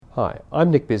Hi,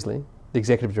 I'm Nick Bisley, the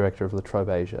Executive Director of La Trobe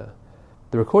Asia.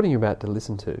 The recording you're about to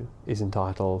listen to is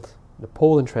entitled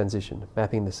Nepal in Transition,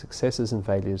 Mapping the Successes and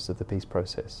Failures of the Peace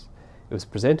Process. It was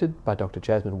presented by Dr.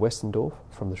 Jasmine Westendorf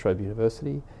from La Trobe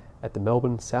University at the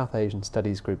Melbourne South Asian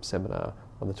Studies Group seminar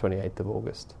on the 28th of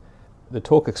August. The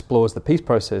talk explores the peace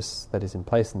process that is in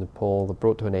place in Nepal that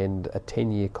brought to an end a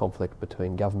 10-year conflict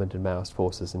between government and Maoist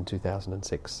forces in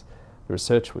 2006. The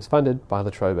research was funded by La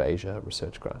Trobe Asia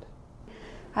Research Grant.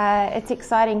 It's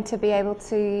exciting to be able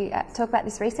to talk about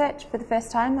this research for the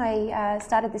first time. I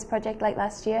started this project late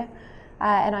last year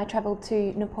and I travelled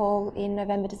to Nepal in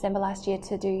November, December last year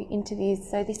to do interviews.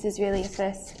 So this is really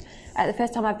the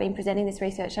first time I've been presenting this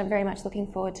research. I'm very much looking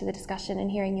forward to the discussion and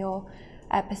hearing your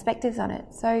perspectives on it.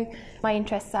 So my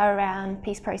interests are around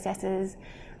peace processes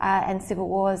and civil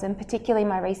wars, and particularly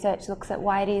my research looks at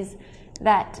why it is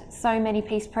that so many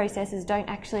peace processes don't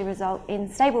actually result in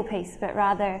stable peace, but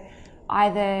rather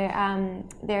either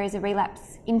there is a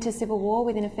relapse into civil war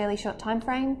within a fairly short time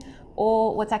frame,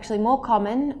 or what's actually more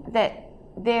common, that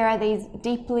there are these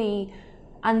deeply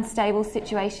unstable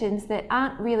situations that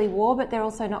aren't really war, but they're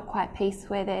also not quite peace,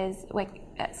 where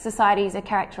societies are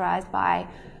characterised by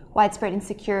widespread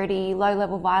insecurity,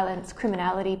 low-level violence,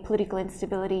 criminality, political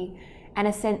instability, and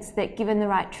a sense that given the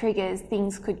right triggers,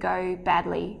 things could go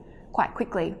badly quite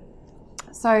quickly.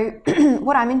 So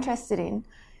what I'm interested in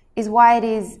is why it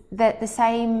is that the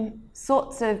same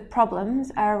sorts of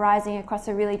problems are arising across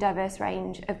a really diverse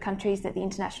range of countries that the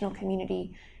international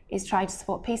community is trying to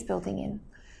support peace building in.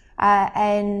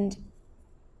 And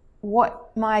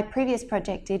what my previous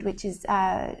project did, which is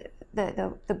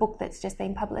the book that's just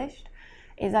been published,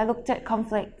 is I looked at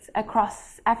conflicts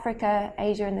across Africa,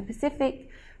 Asia and the Pacific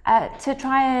to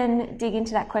try and dig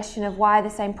into that question of why the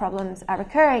same problems are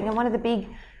recurring. And one of the big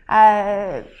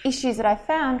issues that I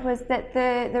found was that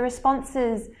the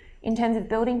responses in terms of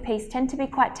building peace tend to be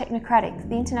quite technocratic.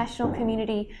 The international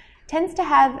community tends to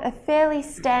have a fairly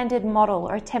standard model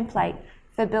or a template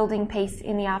for building peace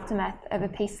in the aftermath of a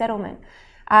peace settlement.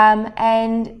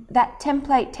 And that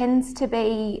template tends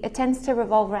to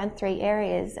revolve around three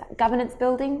areas: governance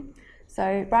building,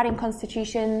 so writing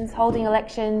constitutions, holding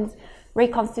elections,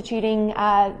 reconstituting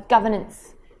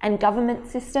governance and government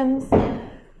systems.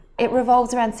 It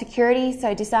revolves around security,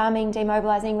 so disarming,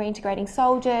 demobilising, reintegrating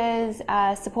soldiers,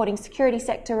 supporting security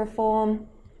sector reform,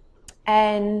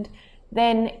 and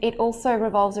then it also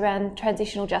revolves around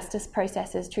transitional justice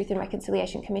processes, truth and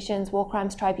reconciliation commissions, war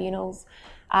crimes tribunals,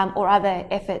 or other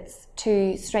efforts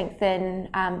to strengthen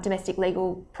domestic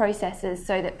legal processes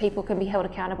so that people can be held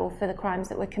accountable for the crimes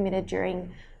that were committed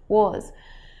during wars.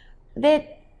 The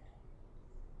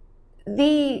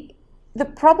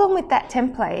problem with that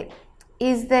template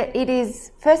is that it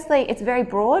is, firstly, it's very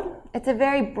broad. It's a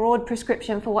very broad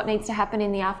prescription for what needs to happen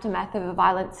in the aftermath of a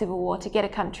violent civil war to get a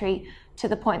country to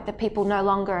the point that people no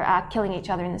longer are killing each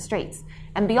other in the streets.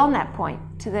 And beyond that point,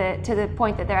 to the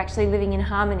point that they're actually living in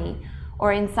harmony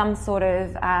or in some sort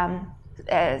of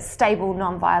stable,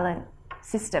 non-violent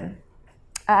system.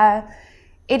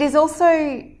 It is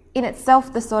also in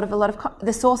itself the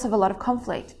source of a lot of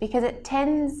conflict, because it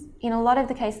tends, in a lot of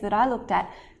the cases that I looked at,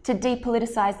 to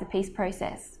depoliticise the peace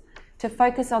process, to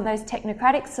focus on those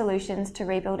technocratic solutions to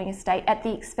rebuilding a state at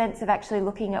the expense of actually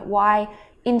looking at why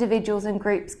individuals and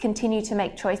groups continue to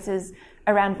make choices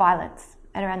around violence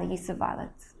and around the use of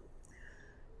violence.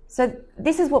 So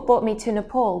this is what brought me to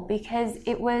Nepal, because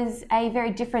it was a very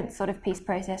different sort of peace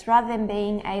process. Rather than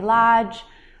being a large,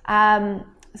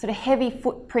 sort of heavy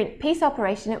footprint peace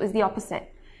operation, it was the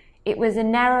opposite. It was a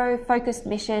narrow, focused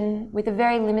mission with a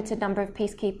very limited number of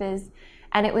peacekeepers,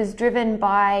 and it was driven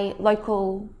by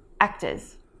local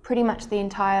actors pretty much the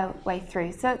entire way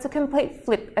through. So it's a complete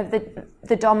flip of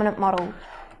the dominant model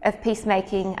of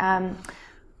peacemaking.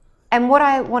 And what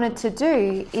I wanted to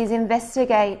do is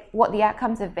investigate what the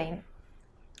outcomes have been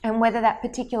and whether that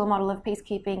particular model of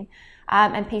peacekeeping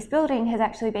and peace building has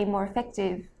actually been more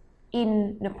effective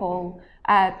in Nepal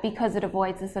because it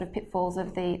avoids the sort of pitfalls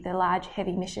of the large,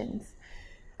 heavy missions.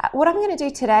 What I'm going to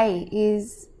do today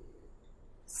is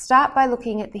start by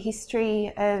looking at the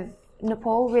history of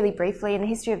Nepal really briefly and the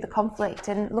history of the conflict,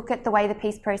 and look at the way the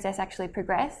peace process actually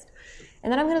progressed.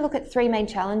 And then I'm going to look at three main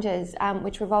challenges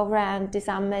which revolve around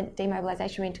disarmament,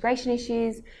 demobilisation, reintegration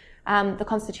issues, the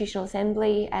Constitutional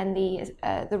Assembly and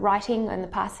the writing and the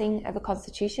passing of a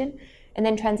constitution, and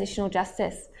then transitional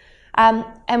justice.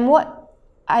 And what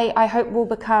I hope will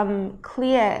become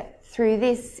clear through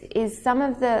this is some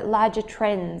of the larger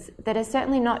trends that are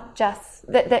certainly not just,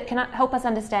 that can help us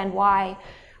understand why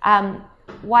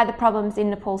the problems in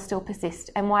Nepal still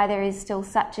persist and why there is still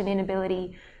such an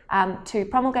inability to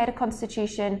promulgate a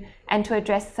constitution and to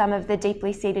address some of the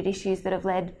deeply seated issues that have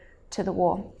led to the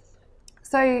war.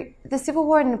 So the civil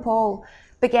war in Nepal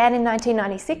began in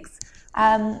 1996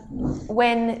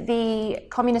 when the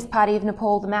Communist Party of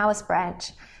Nepal, the Maoist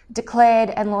branch, declared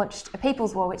and launched a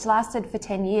people's war, which lasted for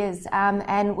 10 years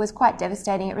and was quite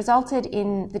devastating. It resulted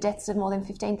in the deaths of more than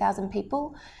 15,000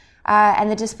 people and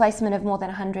the displacement of more than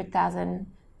 100,000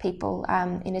 people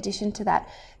in addition to that.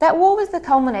 That war was the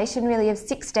culmination really of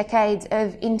 6 decades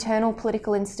of internal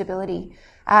political instability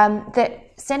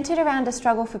that centred around a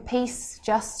struggle for peace,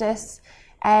 justice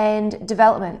and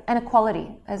development and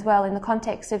equality as well in the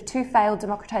context of 2 failed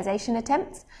democratisation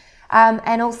attempts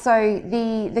and also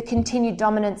the continued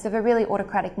dominance of a really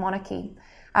autocratic monarchy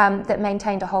that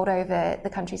maintained a hold over the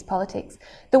country's politics.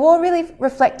 The war really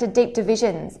reflected deep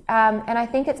divisions, and I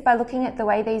think it's by looking at the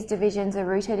way these divisions are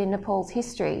rooted in Nepal's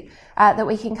history that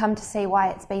we can come to see why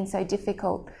it's been so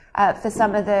difficult for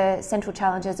some of the central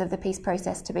challenges of the peace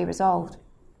process to be resolved.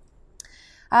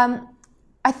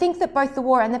 I think that both the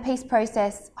war and the peace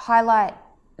process highlight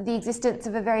the existence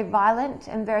of a very violent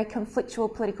and very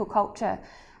conflictual political culture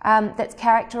that's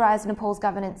characterised Nepal's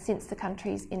governance since the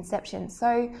country's inception.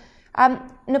 So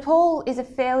Nepal is a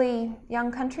fairly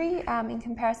young country in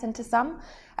comparison to some.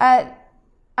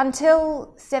 Until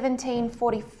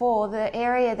 1744, the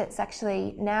area that's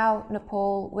actually now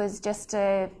Nepal was just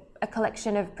a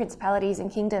collection of principalities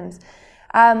and kingdoms.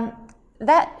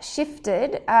 That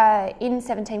shifted in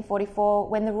 1744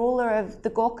 when the ruler of the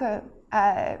Gorkha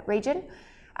region,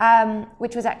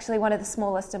 which was actually one of the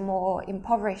smallest and more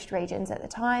impoverished regions at the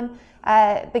time,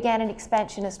 began an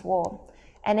expansionist war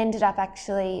and ended up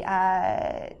actually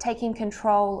taking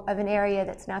control of an area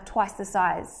that's now twice the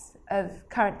size of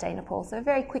current-day Nepal. So a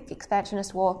very quick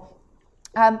expansionist war,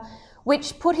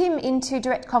 which put him into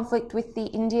direct conflict with the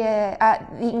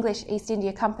English East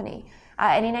India Company.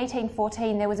 And in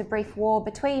 1814, there was a brief war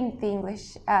between the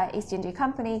English East India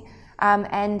Company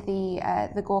and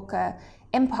the Gorkha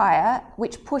Empire,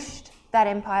 which pushed that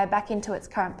empire back into its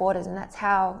current borders, and that's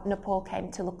how Nepal came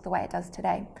to look the way it does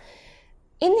today.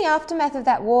 In the aftermath of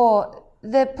that war,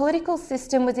 the political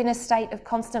system was in a state of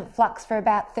constant flux for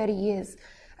about 30 years,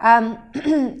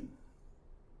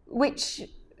 which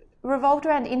revolved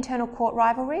around internal court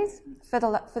rivalries for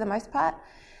the most part,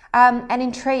 and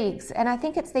intrigues. And I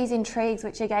think it's these intrigues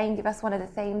which again give us one of the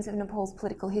themes of Nepal's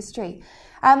political history.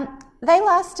 They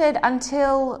lasted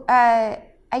until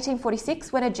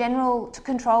 1846, when a general took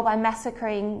control by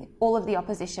massacring all of the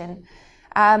opposition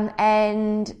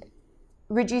and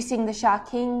reducing the Shah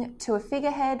King to a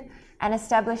figurehead and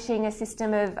establishing a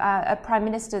system of a Prime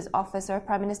Minister's office or a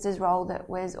Prime Minister's role that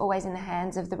was always in the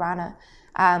hands of the Rana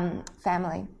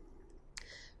family.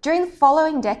 During the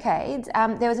following decades,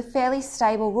 there was a fairly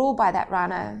stable rule by that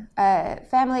Rana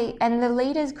family, and the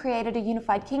leaders created a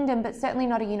unified kingdom, but certainly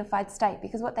not a unified state,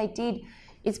 because what they did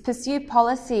is pursue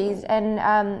policies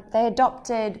and they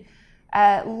adopted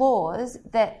laws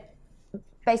that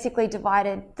basically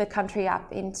divided the country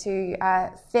up into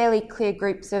fairly clear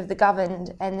groups of the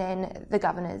governed and then the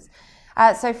governors.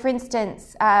 So for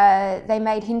instance, they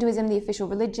made Hinduism the official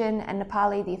religion and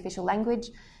Nepali the official language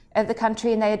of the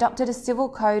country, and they adopted a civil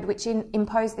code which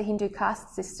imposed the Hindu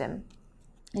caste system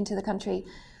into the country.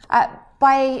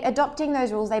 By adopting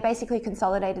those rules, they basically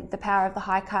consolidated the power of the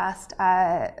high caste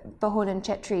Bahun and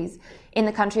Chetris in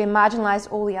the country and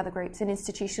marginalised all the other groups and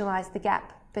institutionalised the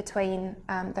gap between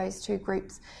those two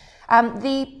groups.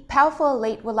 The powerful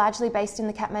elite were largely based in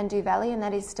the Kathmandu Valley, and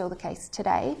that is still the case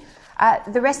today.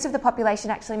 The rest of the population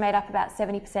actually made up about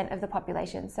 70% of the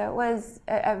population, so it was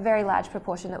a very large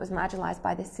proportion that was marginalised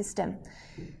by this system.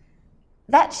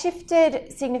 That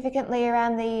shifted significantly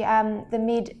around the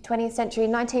mid-20th century.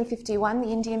 In 1951, the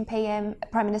Indian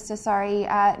Prime Minister,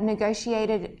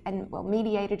 negotiated and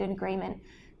mediated an agreement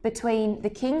between the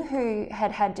king, who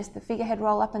had just the figurehead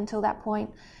role up until that point,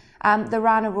 the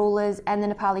Rana rulers and the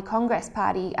Nepali Congress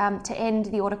Party to end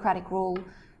the autocratic rule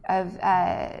of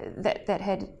that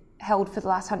had held for the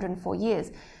last 104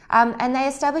 years. And they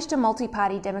established a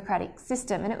multi-party democratic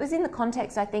system. And it was in the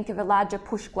context, I think, of a larger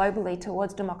push globally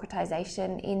towards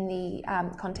democratisation in the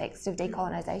context of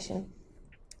decolonisation.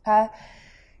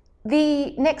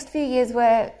 The next few years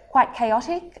were quite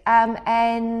chaotic,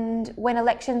 and when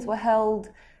elections were held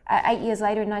 8 years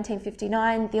later in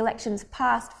 1959, the elections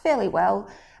passed fairly well,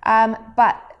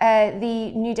 but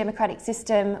the new democratic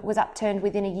system was upturned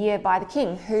within a year by the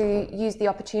king, who used the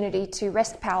opportunity to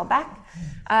wrest power back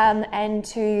and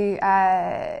to...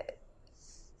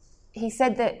 he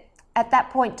said that at that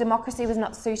point democracy was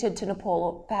not suited to Nepal,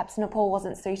 or perhaps Nepal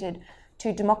wasn't suited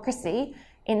to democracy,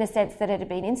 in the sense that it had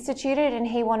been instituted, and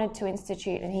he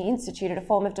instituted a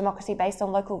form of democracy based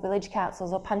on local village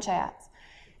councils or panchayats.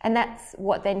 And that's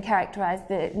what then characterised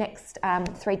the next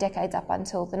 3 decades up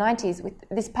until the 90s with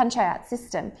this panchayat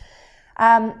system.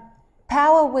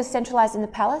 Power was centralised in the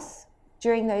palace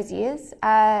during those years,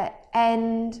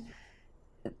 and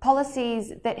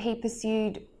policies that he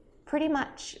pursued pretty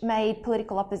much made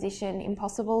political opposition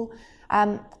impossible.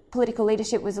 Political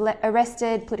leadership was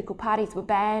arrested, political parties were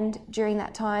banned during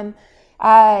that time.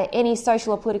 Any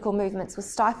social or political movements were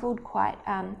stifled quite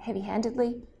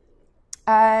heavy-handedly.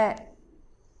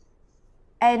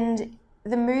 And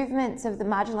the movements of the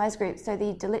marginalised groups, so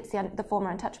the Dalits, the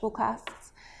former untouchable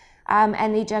castes,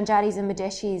 and the Janjatis and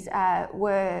Madeshis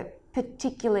were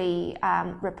particularly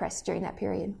repressed during that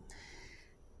period.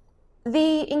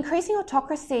 The increasing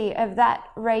autocracy of that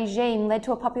regime led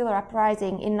to a popular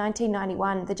uprising in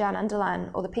 1991, the Jan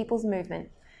Andolan, or the People's Movement,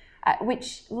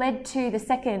 which led to the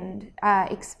second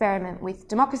experiment with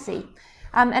democracy.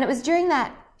 And it was during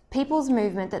that People's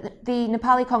Movement that the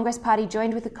Nepali Congress Party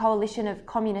joined with a coalition of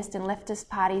communist and leftist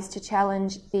parties to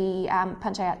challenge the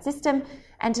panchayat system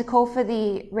and to call for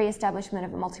the re-establishment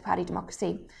of a multi-party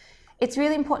democracy. It's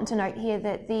really important to note here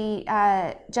that the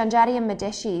Janjati and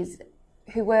Madeshis,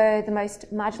 who were the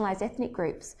most marginalised ethnic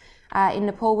groups in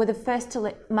Nepal, were the first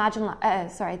to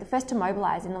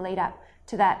mobilise in the lead up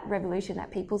to that revolution,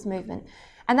 that People's Movement.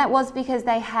 And that was because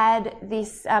they had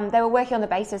this, they were working on the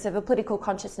basis of a political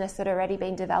consciousness that had already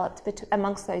been developed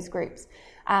amongst those groups,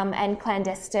 and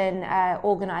clandestine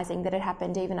organising that had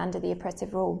happened even under the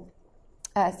oppressive rule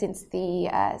since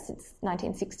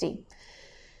 1960.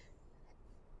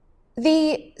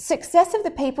 The success of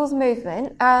the People's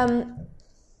Movement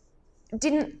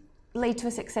didn't lead to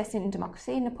a success in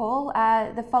democracy in Nepal.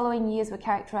 The following years were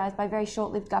characterised by very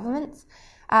short-lived governments,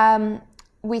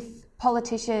 with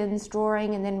politicians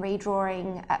drawing and then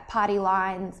redrawing party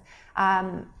lines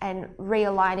and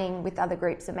realigning with other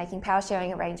groups and making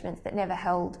power-sharing arrangements that never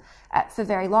held for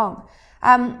very long.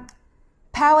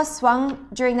 Power swung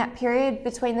during that period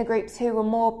between the groups who were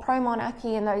more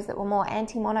pro-monarchy and those that were more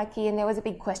anti-monarchy, and there was a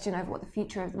big question over what the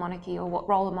future of the monarchy or what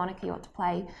role the monarchy ought to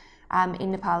play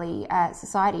in Nepali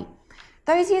society.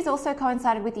 Those years also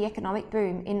coincided with the economic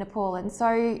boom in Nepal, and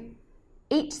so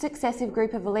each successive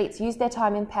group of elites used their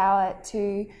time in power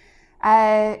to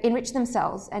enrich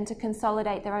themselves and to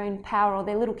consolidate their own power or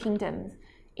their little kingdoms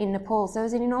in Nepal. So there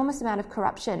was an enormous amount of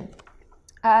corruption.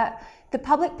 The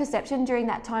public perception during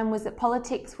that time was that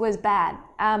politics was bad,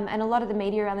 and a lot of the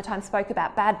media around the time spoke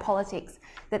about bad politics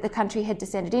that the country had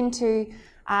descended into,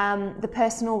 the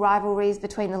personal rivalries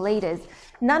between the leaders.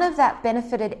 None of that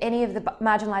benefited any of the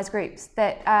marginalised groups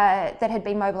that had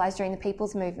been mobilised during the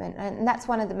People's Movement, and that's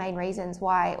one of the main reasons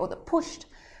why, or that pushed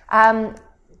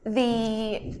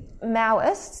the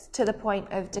Maoists to the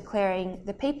point of declaring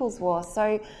the People's War.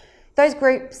 So those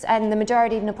groups and the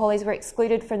majority of Nepalis were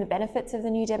excluded from the benefits of the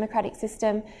new democratic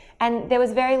system, and there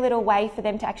was very little way for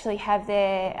them to actually have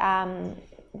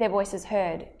their voices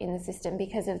heard in the system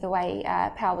because of the way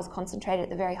power was concentrated at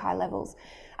the very high levels.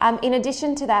 In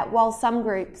addition to that, while some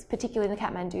groups, particularly in the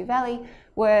Kathmandu Valley,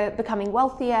 were becoming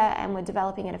wealthier and were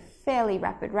developing at a fairly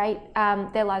rapid rate,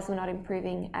 their lives were not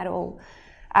improving at all.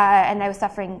 And they were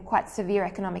suffering quite severe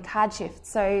economic hardship.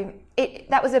 So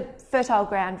that was a fertile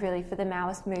ground, really, for the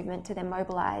Maoist movement to then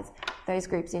mobilise those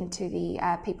groups into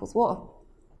the People's War.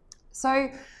 So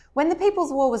when the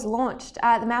People's War was launched,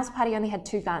 the Maoist Party only had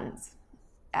 2 guns,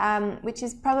 which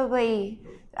is probably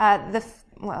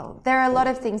there are a lot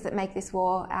of things that make this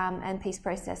war and peace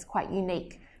process quite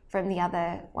unique from the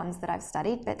other ones that I've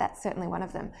studied, but that's certainly one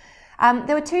of them.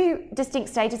 There were 2 distinct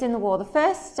stages in the war. The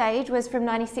first stage was from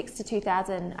 96 to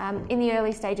 2000, in the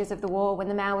early stages of the war when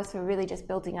the Maoists were really just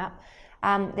building up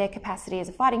their capacity as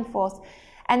a fighting force.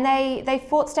 And they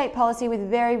fought state policy with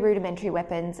very rudimentary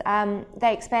weapons.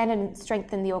 They expanded and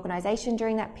strengthened the organisation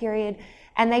during that period,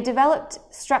 and they developed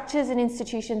structures and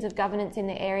institutions of governance in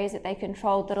the areas that they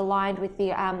controlled that aligned with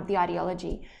the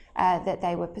ideology that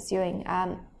they were pursuing.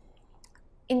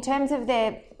 In terms of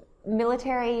their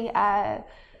military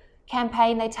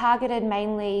campaign, they targeted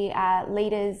mainly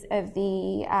leaders of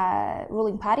the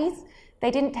ruling parties.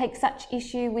 They didn't take such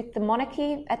issue with the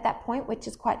monarchy at that point, which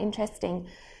is quite interesting.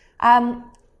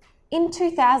 In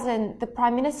 2000, the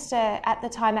Prime Minister at the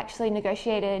time actually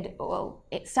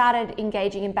started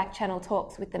engaging in back-channel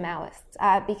talks with the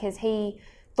Maoists because he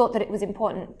thought that it was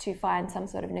important to find some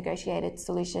sort of negotiated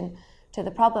solution to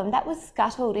the problem. That was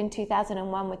scuttled in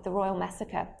 2001 with the Royal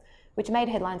Massacre, which made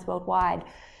headlines worldwide.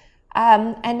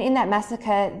 And in that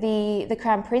massacre, the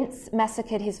Crown Prince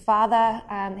massacred his father,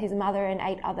 his mother and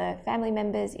 8 other family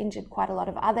members, injured quite a lot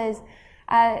of others.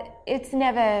 It's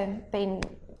never been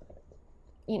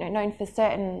known for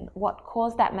certain what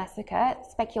caused that massacre.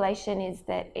 Speculation is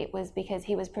that it was because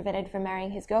he was prevented from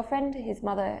marrying his girlfriend. His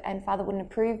mother and father wouldn't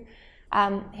approve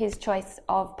his choice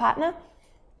of partner.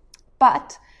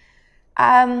 But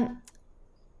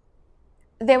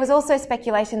there was also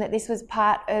speculation that this was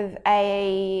part of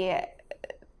a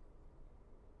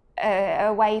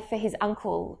way for his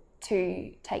uncle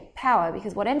to take power,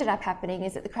 because what ended up happening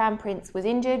is that the Crown Prince was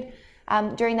injured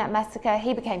during that massacre.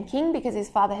 He became king because his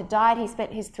father had died. He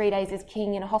spent his 3 days as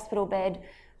king in a hospital bed,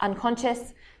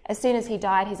 unconscious. As soon as he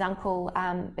died, his uncle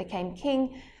became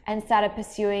king and started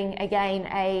pursuing again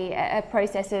a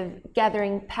process of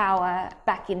gathering power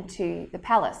back into the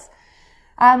palace.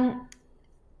 I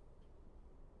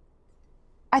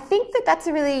think that that's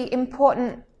a really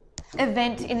important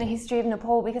event in the history of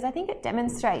Nepal, because I think it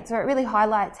demonstrates, or it really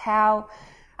highlights, how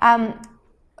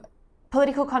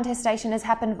political contestation has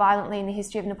happened violently in the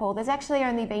history of Nepal. There's actually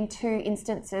only been 2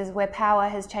 instances where power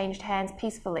has changed hands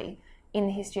peacefully in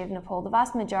the history of Nepal. The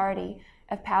vast majority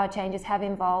of power changes have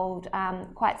involved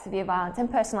quite severe violence and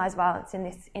personalised violence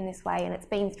in this way, and it's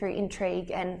been through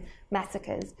intrigue and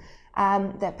massacres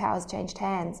that power's changed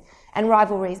hands, and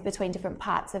rivalries between different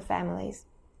parts of families.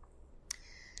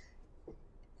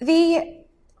 The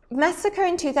massacre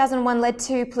in 2001 led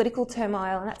to political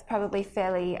turmoil, and that's probably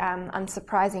fairly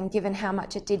unsurprising given how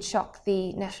much it did shock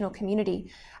the national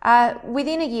community.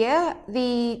 Within a year,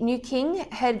 the new king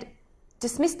had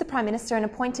dismissed the Prime Minister and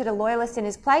appointed a loyalist in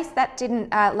his place. That didn't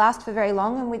last for very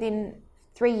long, and within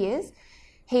 3 years,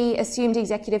 he assumed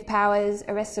executive powers,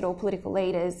 arrested all political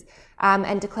leaders,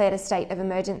 and declared a state of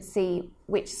emergency,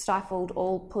 which stifled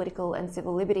all political and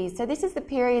civil liberties. So this is the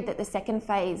period that the second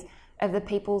phase of the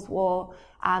People's War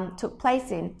took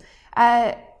place in.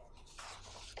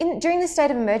 During the state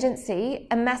of emergency,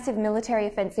 a massive military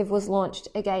offensive was launched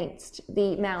against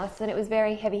the Maoists, and it was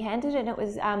very heavy-handed, and it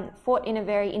was fought in a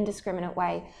very indiscriminate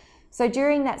way. So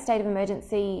during that state of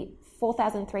emergency,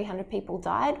 4,300 people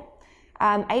died.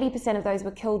 80% of those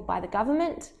were killed by the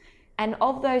government, and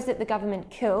of those that the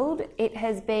government killed, it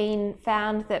has been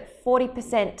found that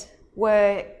 40%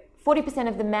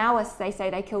 of the Maoists they say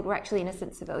they killed were actually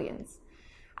innocent civilians.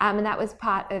 And that was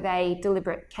part of a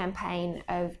deliberate campaign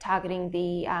of targeting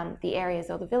the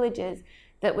areas or the villages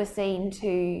that were seen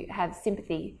to have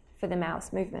sympathy for the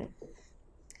Maoist movement.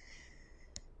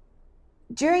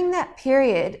 During that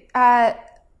period,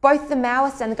 both the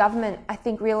Maoists and the government, I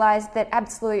think, realised that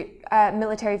absolute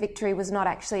military victory was not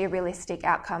actually a realistic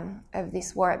outcome of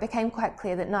this war. It became quite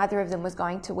clear that neither of them was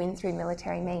going to win through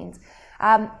military means.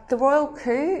 The royal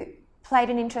coup played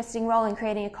an interesting role in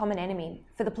creating a common enemy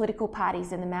for the political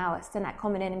parties and the Maoists, and that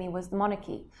common enemy was the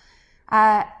monarchy.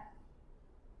 And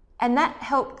that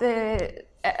helped a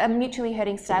mutually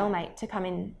hurting stalemate to come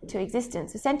into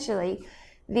existence. Essentially,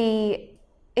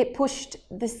 it pushed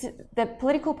the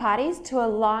political parties to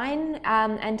align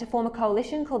and to form a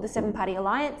coalition called the Seven-Party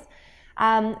Alliance.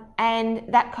 And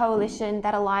that coalition,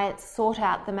 that alliance, sought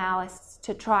out the Maoists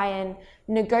to try and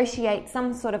negotiate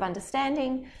some sort of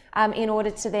understanding in order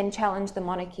to then challenge the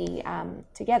monarchy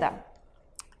together.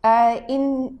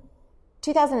 In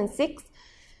 2006,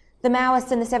 the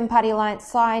Maoists and the Seven-Party Alliance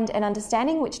signed an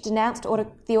understanding which denounced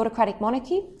the autocratic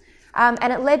monarchy,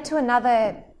 and it led to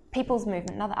another people's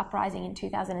movement, another uprising in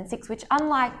 2006, which,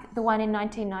 unlike the one in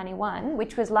 1991,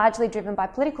 which was largely driven by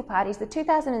political parties, the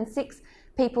 2006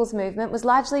 people's movement was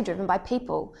largely driven by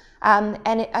people.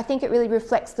 I think it really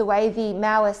reflects the way the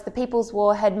Maoists, the People's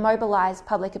War, had mobilised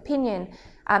public opinion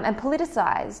and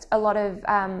politicised a lot of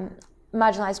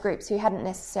marginalised groups who hadn't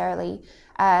necessarily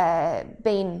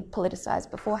been politicised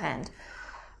beforehand.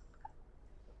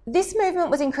 This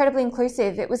movement was incredibly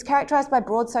inclusive. It was characterised by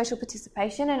broad social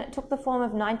participation, and it took the form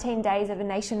of 19 days of a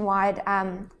nationwide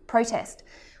protest,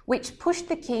 which pushed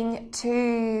the king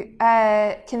to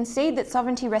concede that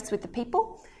sovereignty rests with the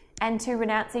people and to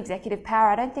renounce executive power.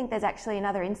 I don't think there's actually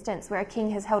another instance where a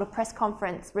king has held a press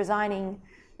conference resigning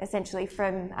essentially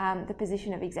from the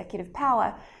position of executive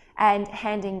power and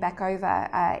handing back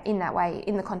over in that way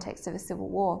in the context of a civil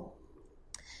war.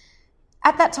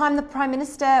 At that time, the Prime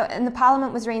Minister and the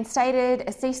Parliament was reinstated,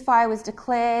 a ceasefire was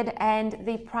declared, and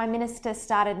the Prime Minister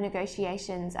started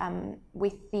negotiations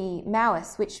with the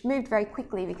Maoists, which moved very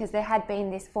quickly because there had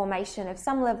been this formation of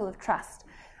some level of trust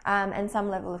and some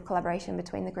level of collaboration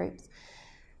between the groups.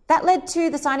 That led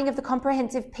to the signing of the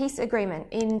Comprehensive Peace Agreement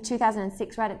in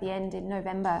 2006, right at the end in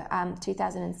November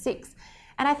 2006.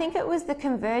 And I think it was the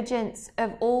convergence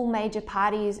of all major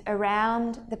parties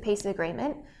around the peace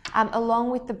agreement,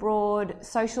 along with the broad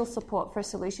social support for a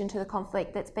solution to the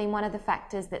conflict, that's been one of the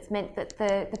factors that's meant that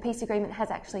the peace agreement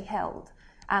has actually held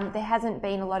there hasn't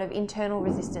been a lot of internal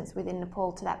resistance within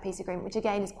Nepal to that peace agreement, which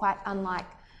again is quite unlike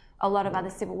a lot of other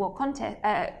civil war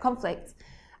conflicts,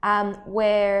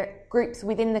 where groups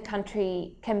within the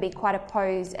country can be quite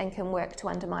opposed and can work to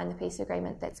undermine the peace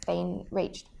agreement that's been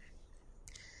reached.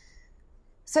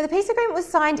 So the peace agreement was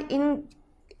signed in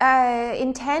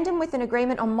tandem with an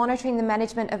agreement on monitoring the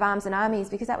management of arms and armies,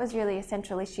 because that was really a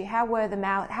central issue. How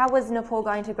was Nepal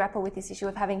going to grapple with this issue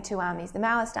of having two armies, the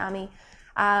Maoist army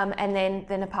and then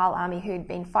the Nepal army, who'd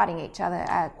been fighting each other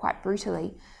quite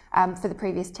brutally for the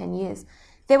previous 10 years.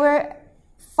 There were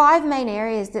 5 main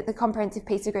areas that the Comprehensive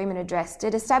Peace Agreement addressed.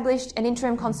 It established an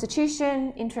interim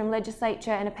constitution, interim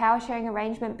legislature, and a power-sharing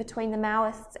arrangement between the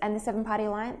Maoists and the Seven-Party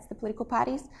Alliance, the political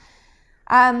parties.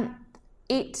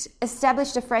 It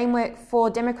established a framework for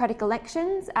democratic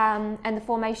elections and the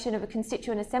formation of a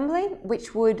constituent assembly,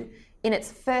 which would, in its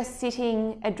first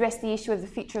sitting, address the issue of the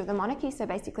future of the monarchy, so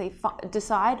basically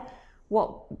decide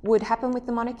what would happen with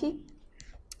the monarchy.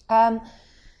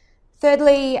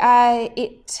 Thirdly,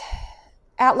 it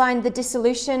outlined the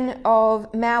dissolution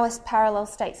of Maoist parallel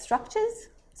state structures,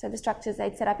 so the structures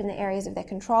they'd set up in the areas of their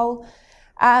control,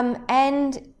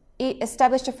 and it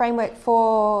established a framework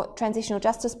for transitional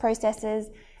justice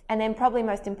processes, and then probably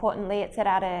most importantly, it set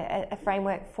out a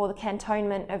framework for the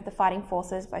cantonment of the fighting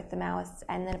forces, both the Maoists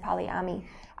and the Nepali army,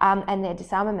 and their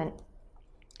disarmament.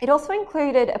 It also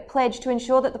included a pledge to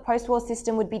ensure that the post-war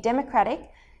system would be democratic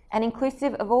and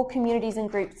inclusive of all communities and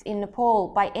groups in Nepal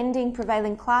by ending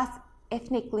prevailing class,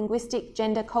 ethnic, linguistic,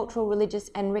 gender, cultural, religious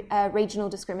and regional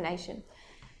discrimination.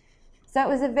 So it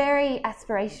was a very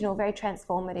aspirational, very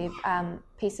transformative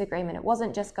peace agreement. It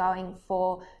wasn't just going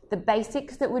for the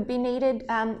basics that would be needed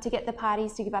to get the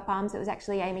parties to give up arms. It was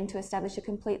actually aiming to establish a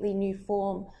completely new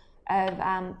form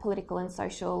of political and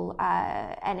social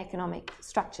and economic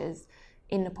structures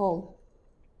in Nepal.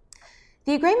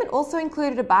 The agreement also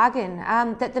included a bargain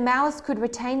that the Maoists could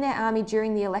retain their army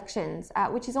during the elections,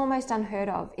 which is almost unheard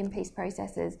of in peace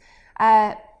processes,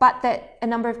 but that a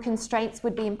number of constraints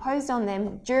would be imposed on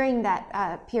them during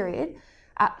that period,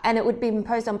 and it would be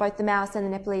imposed on both the Maoists and the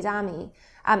Nepalese army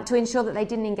to ensure that they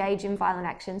didn't engage in violent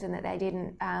actions and that they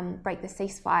didn't break the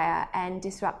ceasefire and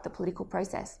disrupt the political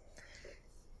process.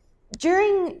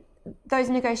 During those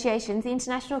negotiations, the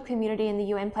international community and the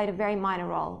UN played a very minor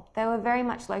role. They were very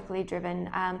much locally driven,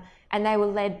 and they were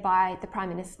led by the Prime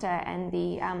Minister and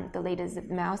the leaders of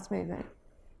the Maoist movement.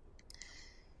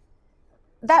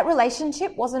 That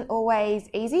relationship wasn't always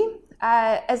easy.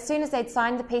 As soon as they'd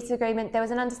signed the peace agreement, there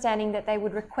was an understanding that they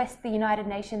would request the United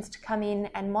Nations to come in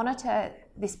and monitor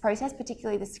this process,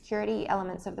 particularly the security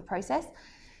elements of the process.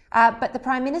 But the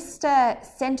Prime Minister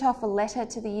sent off a letter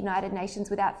to the United Nations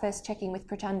without first checking with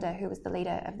Prachanda, who was the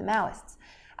leader of the Maoists.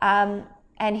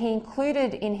 And he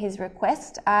included in his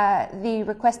request the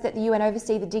request that the UN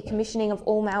oversee the decommissioning of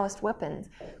all Maoist weapons,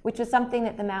 which was something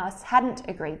that the Maoists hadn't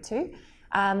agreed to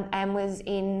and was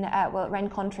it ran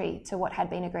contrary to what had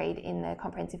been agreed in the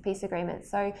Comprehensive Peace Agreement.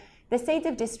 So the seeds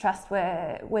of distrust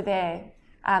were there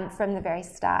from the very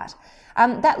start.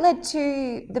 That led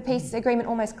to the peace agreement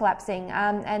almost collapsing,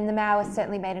 and the Maoists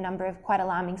certainly made a number of quite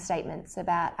alarming statements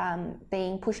about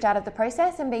being pushed out of the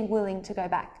process and being willing to go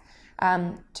back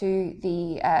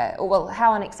to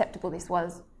how unacceptable this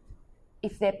was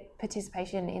if their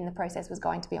participation in the process was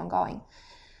going to be ongoing.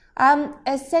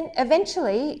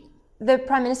 Eventually, the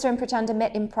Prime Minister and Prachanda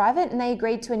met in private and they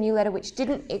agreed to a new letter which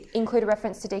didn't include a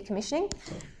reference to decommissioning.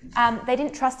 They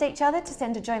didn't trust each other to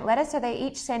send a joint letter, so they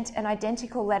each sent an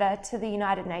identical letter to the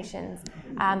United Nations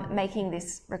making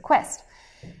this request.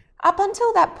 Up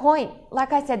until that point,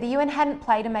 like I said, the UN hadn't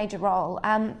played a major role,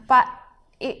 but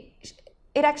it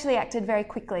actually acted very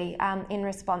quickly in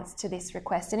response to this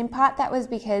request. And in part that was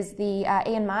because the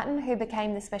Ian Martin, who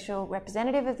became the special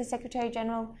representative of the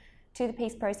Secretary-General to the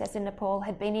peace process in Nepal,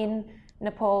 had been in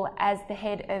Nepal as the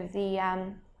head of the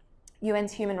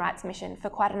UN's Human Rights Mission for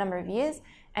quite a number of years,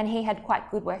 and he had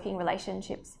quite good working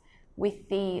relationships with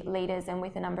the leaders and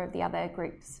with a number of the other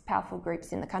groups, powerful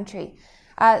groups in the country.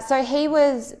 So he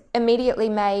was immediately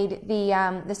made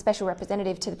the special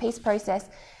representative to the peace process,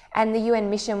 and the UN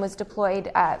mission was deployed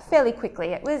fairly quickly.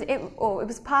 It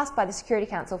was passed by the Security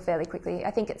Council fairly quickly.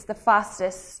 I think it's the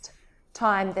fastest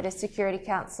time that the Security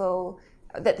Council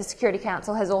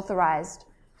has authorised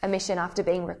a mission after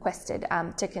being requested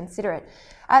to consider it.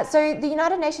 So the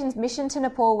United Nations mission to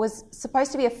Nepal was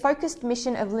supposed to be a focused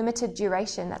mission of limited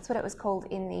duration. That's what it was called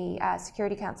in the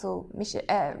Security Council mission,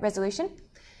 resolution.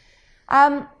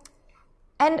 And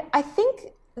I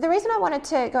think the reason I wanted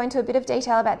to go into a bit of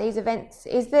detail about these events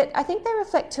is that I think they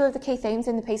reflect two of the key themes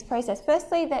in the peace process.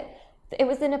 Firstly, that it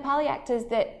was the Nepali actors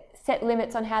that set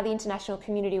limits on how the international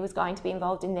community was going to be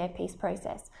involved in their peace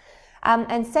process.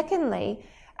 And secondly,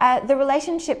 the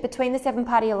relationship between the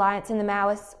Seven-Party Alliance and the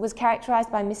Maoists was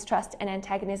characterised by mistrust and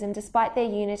antagonism, despite their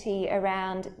unity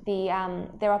around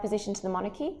their opposition to the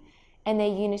monarchy and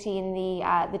their unity in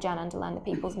the Jan Underland, the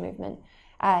People's Movement,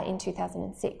 in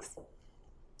 2006.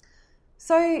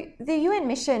 So the UN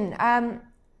mission,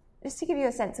 just to give you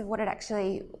a sense of what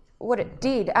it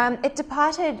did, it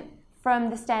departed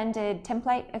from the standard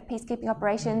template of peacekeeping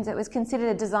operations. It was considered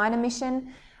a designer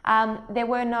mission. There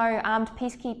were no armed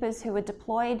peacekeepers who were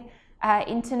deployed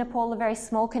into Nepal. A very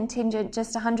small contingent,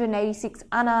 just 186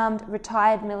 unarmed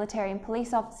retired military and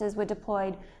police officers were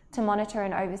deployed to monitor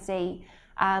and oversee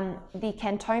the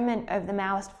cantonment of the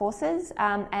Maoist forces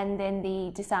and then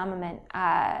the disarmament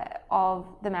of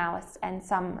the Maoists and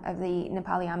some of the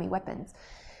Nepali army weapons.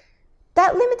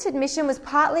 That limited mission was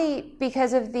partly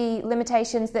because of the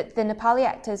limitations that the Nepali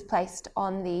actors placed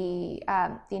on the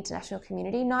international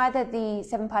community. Neither the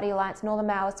Seven-Party Alliance nor the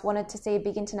Maoists wanted to see a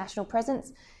big international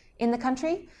presence in the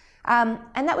country.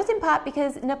 And that was in part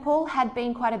because Nepal had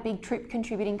been quite a big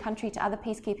troop-contributing country to other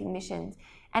peacekeeping missions.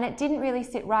 And it didn't really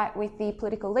sit right with the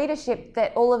political leadership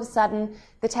that all of a sudden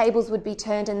the tables would be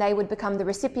turned and they would become the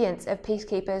recipients of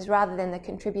peacekeepers rather than the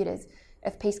contributors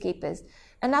of peacekeepers.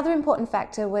 Another important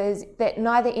factor was that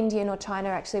neither India nor China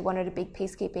actually wanted a big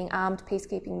armed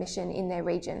peacekeeping mission in their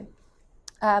region.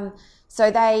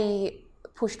 So they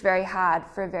pushed very hard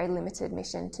for a very limited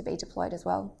mission to be deployed as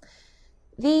well.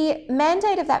 The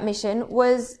mandate of that mission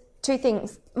was two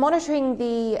things: monitoring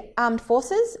the armed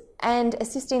forces and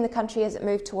assisting the country as it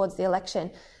moved towards the election.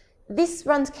 This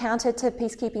runs counter to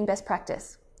peacekeeping best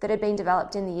practice that had been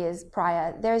developed in the years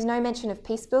prior. There is no mention of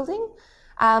peace building.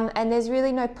 And there's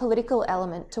really no political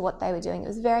element to what they were doing. It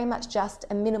was very much just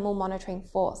a minimal monitoring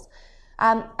force.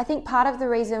 I think part of the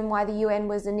reason why the UN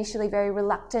was initially very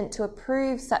reluctant to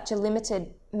approve such a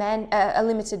limited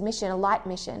mission, a light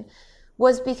mission,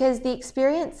 was because the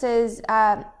experiences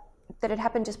that had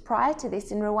happened just prior to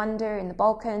this in Rwanda, in the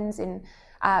Balkans, in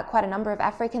quite a number of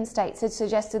African states had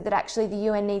suggested that actually the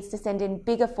UN needs to send in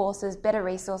bigger forces, better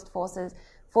resourced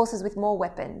forces with more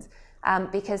weapons.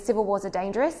 Because civil wars are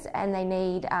dangerous and they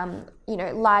need,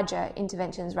 larger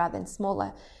interventions rather than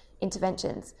smaller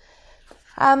interventions.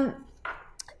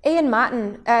 Ian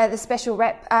Martin, the special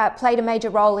rep, played a major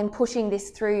role in pushing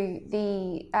this through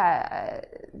the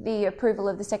approval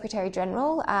of the Secretary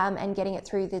General and getting it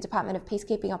through the Department of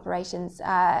Peacekeeping Operations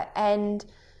and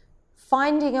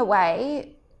finding a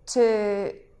way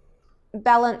to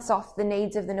balance off the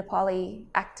needs of the Nepali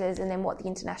actors and then what the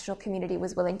international community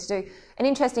was willing to do. An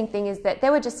interesting thing is that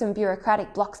there were just some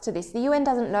bureaucratic blocks to this. The UN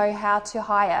doesn't know how to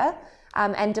hire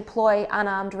and deploy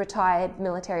unarmed retired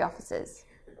military officers.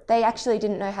 They actually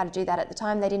didn't know how to do that at the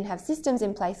time. They didn't have systems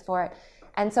in place for it.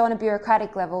 And so on a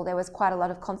bureaucratic level, there was quite a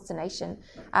lot of consternation.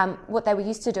 What they were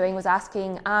used to doing was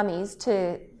asking armies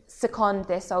to second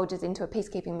their soldiers into a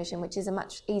peacekeeping mission, which is a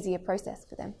much easier process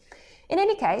for them. In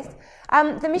any case,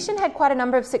 the mission had quite a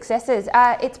number of successes.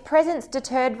 Its presence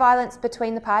deterred violence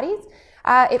between the parties.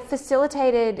 It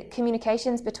facilitated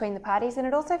communications between the parties, and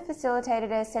it also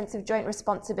facilitated a sense of joint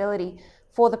responsibility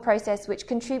for the process, which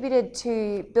contributed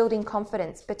to building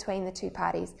confidence between the two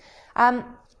parties.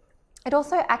 It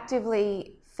also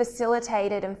actively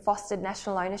facilitated and fostered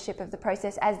national ownership of the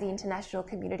process as the international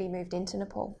community moved into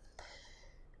Nepal.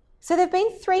 So there have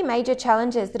been three major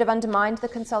challenges that have undermined the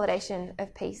consolidation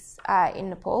of peace in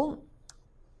Nepal.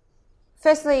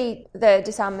 Firstly, the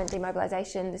disarmament,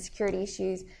 demobilisation, the security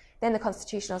issues, then the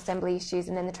Constitutional Assembly issues,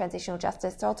 and then the transitional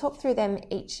justice. So I'll talk through them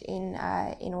each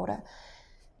in order.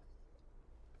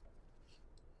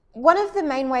 One of the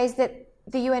main ways that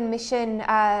the UN mission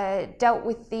dealt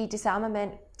with the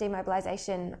disarmament,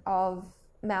 demobilisation of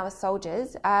Maoist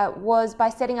soldiers was by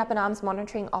setting up an arms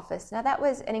monitoring office. Now that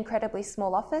was an incredibly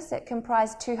small office. It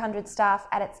comprised 200 staff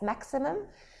at its maximum,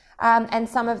 and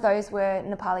some of those were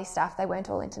Nepali staff. They weren't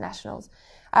all internationals.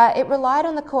 It relied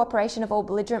on the cooperation of all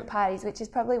belligerent parties, which is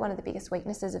probably one of the biggest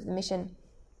weaknesses of the mission.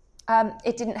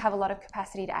 It didn't have a lot of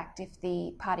capacity to act if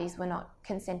the parties were not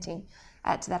consenting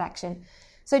to that action.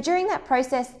 So during that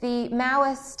process, the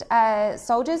Maoist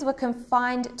soldiers were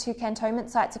confined to cantonment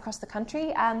sites across the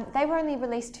country. They were only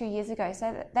released 2 years ago,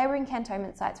 so they were in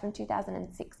cantonment sites from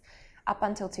 2006 up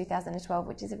until 2012,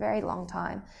 which is a very long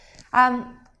time.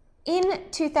 In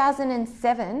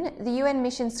 2007, the UN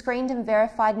mission screened and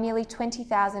verified nearly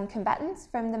 20,000 combatants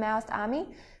from the Maoist army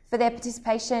for their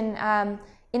participation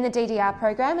in the DDR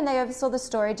program, and they oversaw the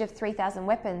storage of 3,000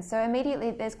 weapons. So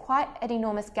immediately there's quite an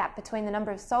enormous gap between the number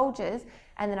of soldiers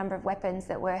and the number of weapons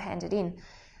that were handed in.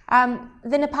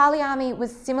 The Nepali army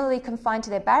was similarly confined to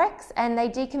their barracks, and they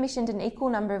decommissioned an equal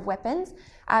number of weapons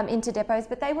into depots,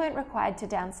 but they weren't required to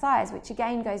downsize, which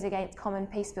again goes against common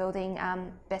peace building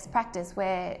best practice,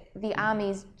 where the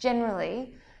armies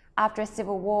generally, after a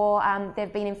civil war,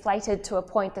 they've been inflated to a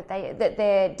point that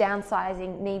their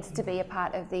downsizing needs to be a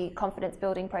part of the confidence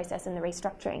building process and the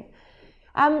restructuring.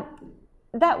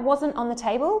 That wasn't on the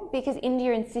table because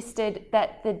India insisted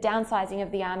that the downsizing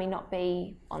of the army not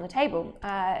be on the table.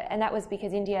 And that was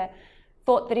because India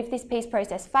thought that if this peace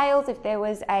process fails, if there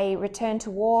was a return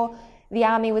to war, the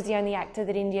army was the only actor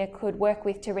that India could work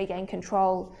with to regain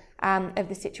control of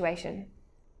the situation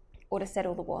or to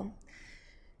settle the war.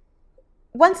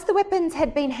 Once the weapons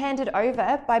had been handed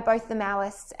over by both the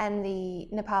Maoists and the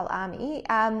Nepal army,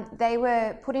 they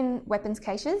were put in weapons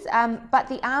caches,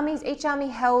 but each army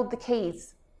held the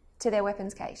keys to their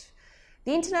weapons cache.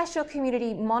 The international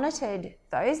community monitored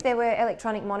those. There were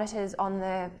electronic monitors on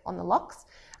the locks,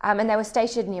 and they were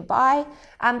stationed nearby,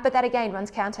 but that again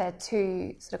runs counter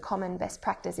to sort of common best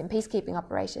practice in peacekeeping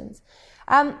operations.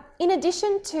 In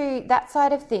addition to that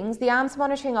side of things, the Arms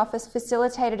Monitoring Office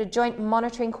facilitated a joint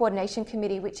monitoring coordination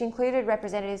committee which included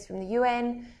representatives from the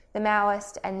UN, the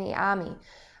Maoist and the army.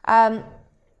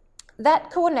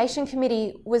 That coordination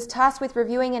committee was tasked with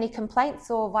reviewing any complaints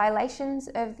or violations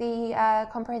of the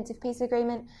Comprehensive Peace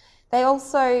Agreement. They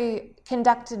also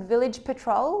conducted village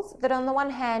patrols that on the one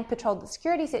hand patrolled the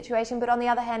security situation, but on the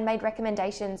other hand made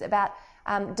recommendations about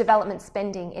development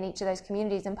spending in each of those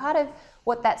communities. And part of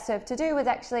what that served to do was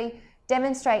actually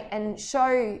demonstrate and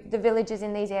show the villagers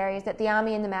in these areas that the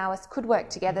army and the Maoists could work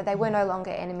together. They were no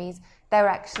longer enemies. They were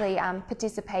actually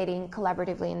participating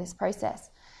collaboratively in this process.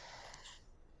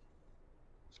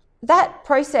 That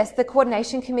process, the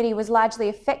coordination committee, was largely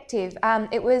effective.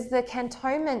 It was the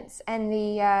cantonments and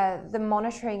the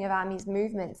monitoring of armies'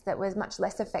 movements that was much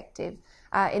less effective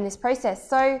in this process.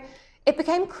 So it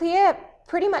became clear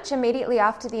pretty much immediately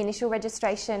after the initial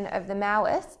registration of the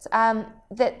Maoists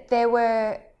that there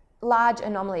were large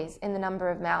anomalies in the number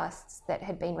of Maoists that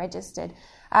had been registered.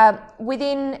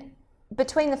 Between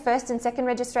the first and second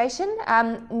registration,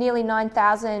 nearly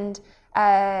 9,000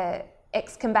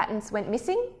 ex-combatants went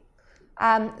missing.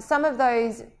 Some of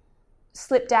those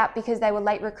slipped out because they were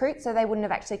late recruits, so they wouldn't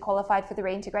have actually qualified for the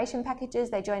reintegration packages.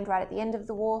 They joined right at the end of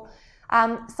the war.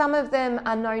 Some of them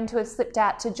are known to have slipped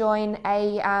out to join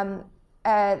a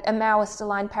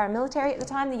Maoist-aligned paramilitary at the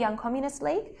time, the Young Communist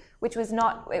League, which was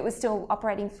it was still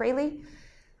operating freely.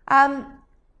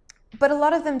 But a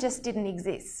lot of them just didn't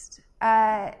exist.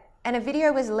 And a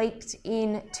video was leaked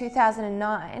in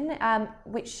 2009,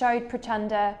 which showed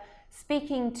Prachanda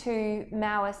speaking to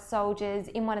Maoist soldiers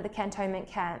in one of the cantonment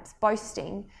camps,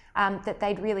 boasting that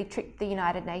they'd really tricked the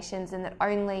United Nations and that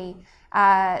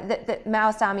that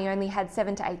Maoist army only had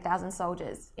 7,000 to 8,000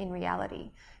 soldiers in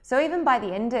reality. So even by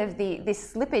the end of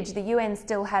this slippage, the UN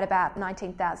still had about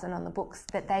 19,000 on the books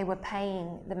that they were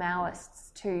paying the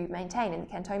Maoists to maintain in the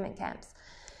cantonment camps.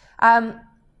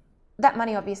 That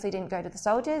money obviously didn't go to the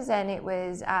soldiers, and it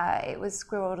was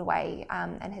squirreled away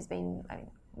and has been.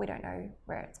 We don't know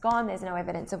where it's gone. There's no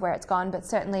evidence of where it's gone, but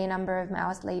certainly a number of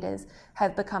Maoist leaders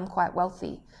have become quite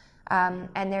wealthy,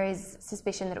 and there is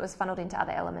suspicion that it was funneled into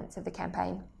other elements of the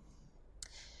campaign.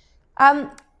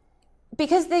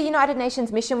 Because the United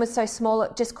Nations mission was so small,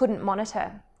 it just couldn't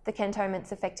monitor the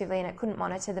cantonments effectively, and it couldn't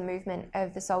monitor the movement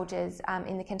of the soldiers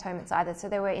in the cantonments either. So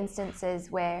there were instances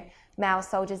where Maoist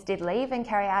soldiers did leave and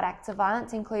carry out acts of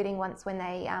violence, including once when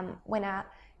they went out,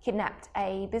 kidnapped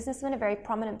a businessman, a very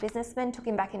prominent businessman, took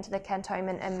him back into the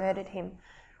cantonment and murdered him,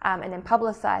 and then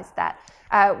publicised that,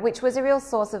 which was a real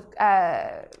source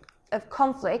of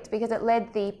conflict because it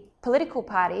led the political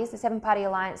parties, the seven-party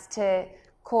alliance, to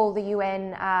call the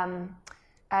UN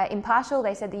impartial.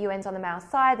 They said the UN's on the Maoist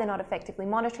side, they're not effectively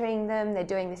monitoring them, they're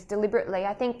doing this deliberately.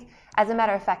 I think, as a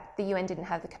matter of fact, the UN didn't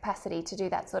have the capacity to do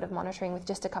that sort of monitoring with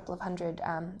just a couple of hundred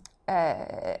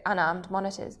unarmed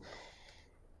monitors.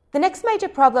 The next major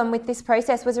problem with this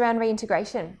process was around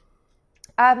reintegration.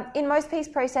 In most peace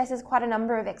processes, quite a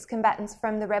number of ex-combatants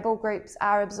from the rebel groups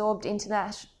are absorbed into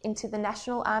the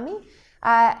national army,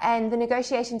 and the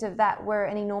negotiations of that were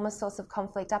an enormous source of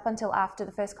conflict up until after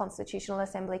the First Constitutional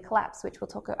Assembly collapsed, which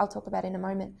I'll talk about in a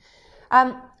moment.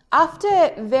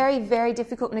 After very, very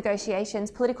difficult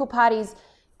negotiations, political parties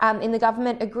in the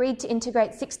government agreed to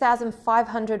integrate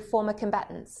 6,500 former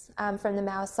combatants from the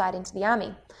Maoist side into the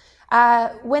army.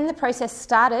 When the process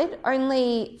started,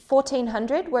 only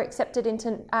 1,400 were accepted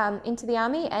into the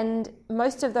army, and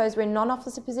most of those were in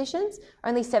non-officer positions.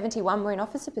 Only 71 were in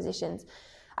officer positions.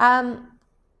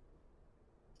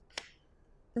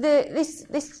 This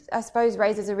I suppose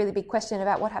raises a really big question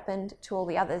about what happened to all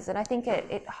the others, and I think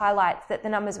it highlights that the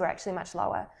numbers were actually much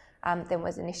lower than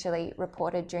was initially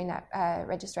reported during that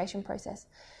registration process.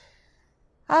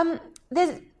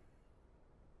 There's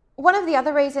one of the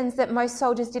other reasons that most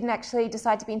soldiers didn't actually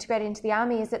decide to be integrated into the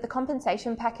army is that the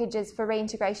compensation packages for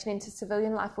reintegration into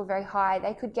civilian life were very high.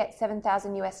 They could get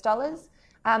 $7,000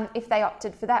 if they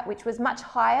opted for that, which was much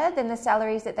higher than the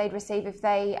salaries that they'd receive if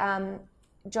they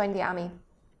joined the army.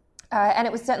 And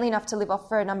it was certainly enough to live off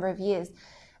for a number of years.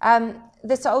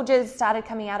 The soldiers started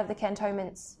coming out of the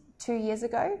cantonments 2 years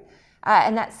ago,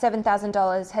 and that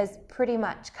 $7,000 has pretty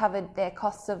much covered their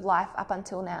costs of life up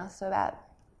until now, so about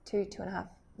 2.5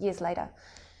 years later.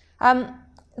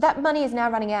 That money is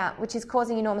now running out, which is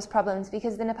causing enormous problems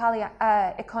because the Nepali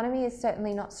economy is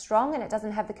certainly not strong and it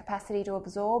doesn't have the capacity to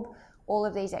absorb all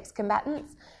of these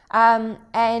ex-combatants,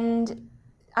 and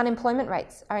unemployment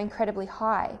rates are incredibly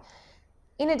high.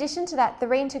 In addition to that, the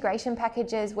reintegration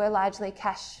packages were largely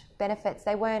cash benefits.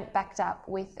 They weren't backed up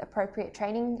with appropriate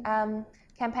training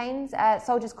campaigns.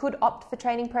 Soldiers could opt for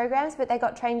training programs, but they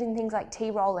got trained in things like tea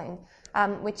rolling,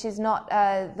 which is not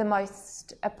the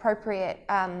most appropriate,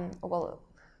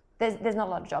 there's not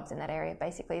a lot of jobs in that area,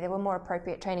 basically. There were more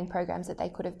appropriate training programs that they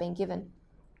could have been given.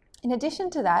 In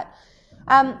addition to that,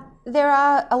 there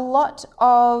are a lot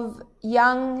of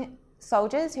young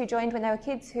soldiers who joined when they were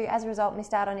kids who, as a result,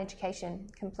 missed out on education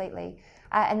completely.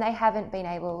 And they haven't been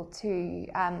able to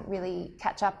really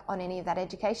catch up on any of that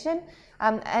education.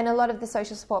 And a lot of the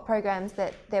social support programs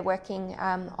that they're working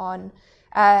on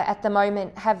at the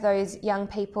moment have those young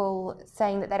people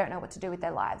saying that they don't know what to do with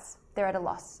their lives. They're at a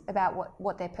loss about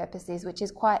what their purpose is, which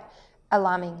is quite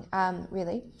alarming,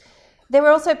 really. There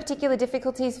were also particular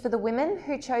difficulties for the women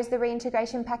who chose the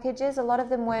reintegration packages. A lot of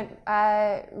them weren't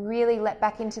really let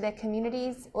back into their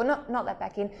communities, or not let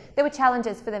back in. There were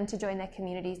challenges for them to join their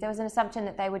communities. There was an assumption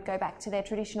that they would go back to their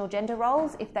traditional gender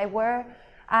roles if they were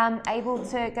able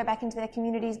to go back into their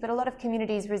communities, but a lot of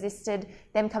communities resisted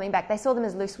them coming back. They saw them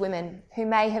as loose women who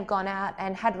may have gone out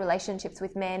and had relationships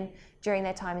with men during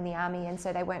their time in the army, and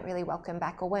so they weren't really welcome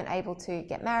back or weren't able to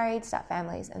get married, start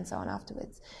families, and so on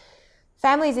afterwards.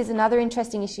 Families is another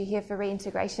interesting issue here for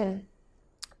reintegration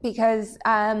because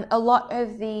a lot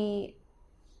of the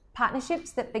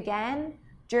partnerships that began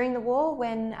during the war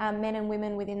when men and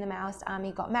women within the Maoist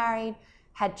army got married,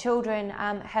 had children,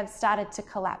 have started to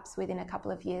collapse within a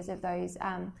couple of years of those,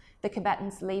 the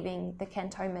combatants leaving the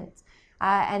cantonments.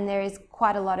 And there is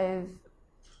quite a lot of,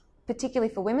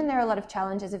 particularly for women, there are a lot of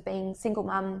challenges of being single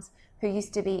mums who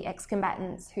used to be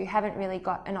ex-combatants who haven't really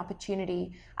got an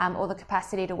opportunity or the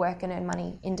capacity to work and earn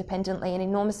money independently. An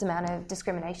enormous amount of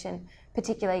discrimination,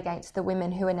 particularly against the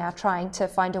women who are now trying to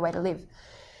find a way to live.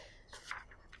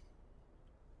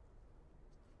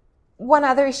 One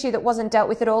other issue that wasn't dealt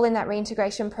with at all in that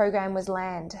reintegration program was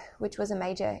land, which was a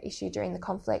major issue during the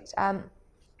conflict. And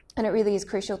it really is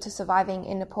crucial to surviving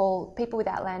in Nepal. People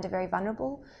without land are very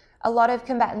vulnerable. A lot of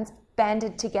combatants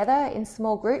banded together in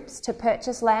small groups to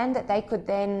purchase land that they could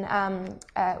then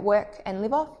work and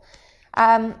live off.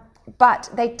 But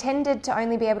they tended to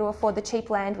only be able to afford the cheap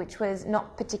land, which was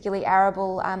not particularly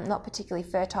arable, not particularly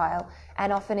fertile,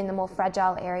 and often in the more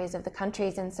fragile areas of the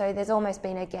countries. And so there's almost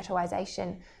been a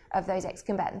ghettoisation of those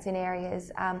ex-combatants in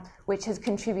areas, which has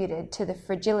contributed to the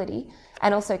fragility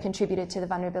and also contributed to the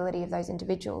vulnerability of those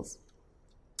individuals.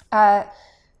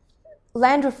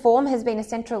 Land reform has been a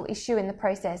central issue in the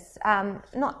process,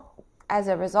 not as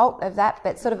a result of that,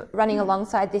 but sort of running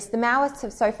alongside this. The Maoists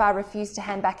have so far refused to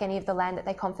hand back any of the land that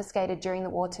they confiscated during the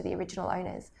war to the original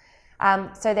owners.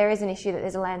 So there is an issue that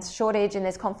there's a land shortage and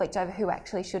there's conflict over who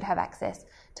actually should have access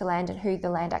to land and who the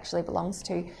land actually belongs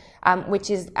to, which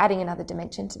is adding another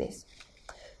dimension to this.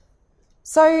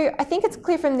 So I think it's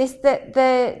clear from this that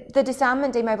the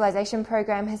disarmament demobilisation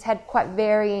program has had quite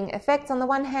varying effects. On the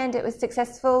one hand, it was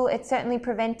successful. It certainly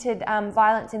prevented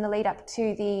violence in the lead up to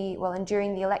and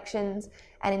during the elections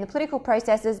and in the political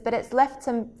processes, but it's left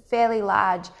some fairly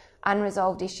large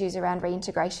unresolved issues around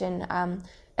reintegration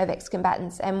of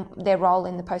ex-combatants and their role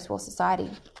in the post-war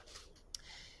society.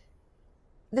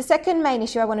 The second main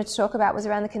issue I wanted to talk about was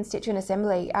around the Constituent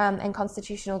Assembly and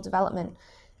constitutional development.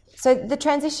 So the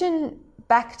transition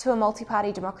back to a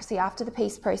multi-party democracy after the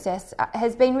peace process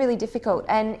has been really difficult,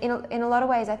 and in a lot of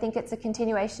ways I think it's a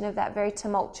continuation of that very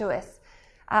tumultuous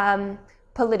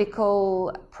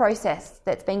political process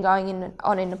that's been going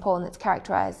on in Nepal and that's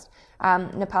characterised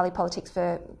Nepali politics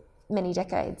for many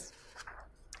decades.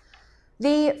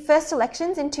 The first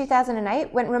elections in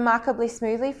 2008 went remarkably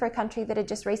smoothly for a country that had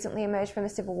just recently emerged from a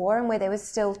civil war and where there was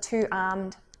still two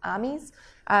armed armies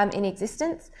in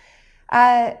existence.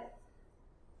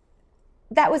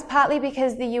 That was partly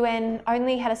because the UN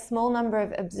only had a small number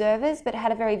of observers, but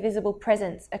had a very visible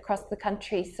presence across the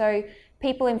country. So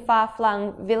people in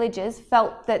far-flung villages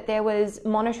felt that there was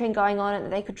monitoring going on and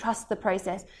that they could trust the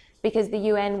process because the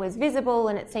UN was visible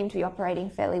and it seemed to be operating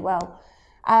fairly well.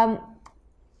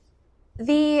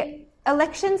 The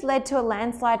elections led to a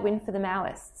landslide win for the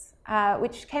Maoists,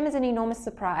 which came as an enormous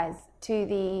surprise to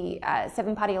the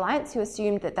seven-party alliance, who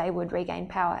assumed that they would regain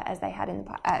power as they had in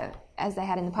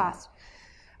the past.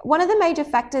 One of the major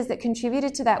factors that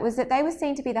contributed to that was that they were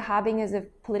seen to be the harbingers of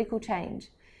political change.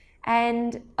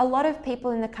 And a lot of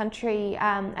people in the country,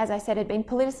 as I said, had been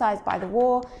politicised by the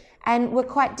war and were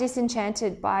quite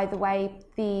disenchanted by the way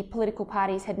the political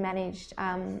parties had managed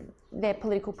their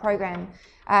political program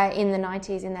in the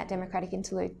 90s in that democratic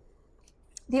interlude.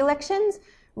 The elections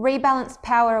rebalanced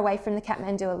power away from the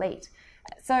Kathmandu elite.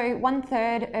 So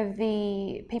 1/3 of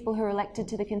the people who were elected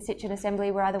to the Constituent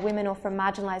Assembly were either women or from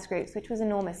marginalised groups, which was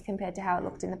enormous compared to how it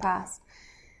looked in the past.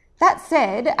 That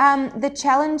said, the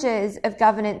challenges of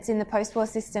governance in the post-war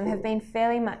system have been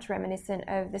fairly much reminiscent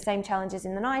of the same challenges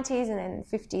in the 90s and then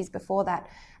 50s before that.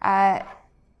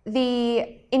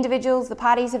 The individuals, the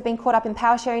parties have been caught up in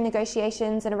power-sharing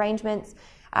negotiations and arrangements.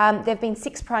 There have been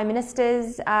 6 prime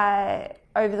ministers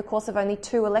over the course of only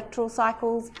 2 electoral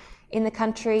cycles in the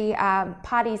country.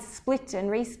 Parties split and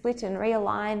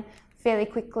realign fairly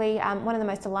quickly. One of the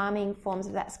most alarming forms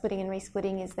of that splitting and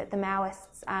resplitting is that the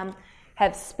Maoists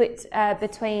have split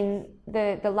between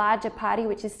the larger party,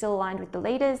 which is still aligned with the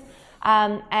leaders,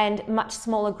 and much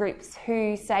smaller groups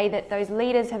who say that those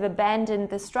leaders have abandoned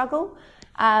the struggle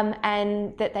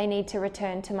and that they need to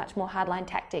return to much more hardline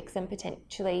tactics and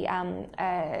potentially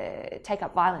take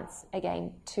up violence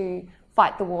again to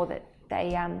fight the war that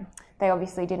they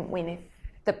obviously didn't win if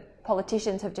the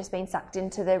politicians have just been sucked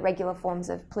into the regular forms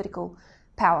of political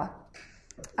power.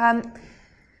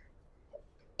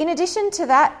 In addition to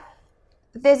that,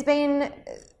 there's been,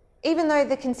 even though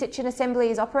the Constituent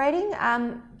Assembly is operating,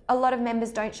 a lot of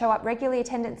members don't show up regularly.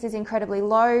 Attendance is incredibly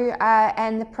low,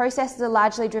 and the processes are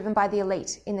largely driven by the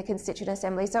elite in the Constituent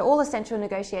Assembly. So all essential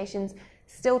negotiations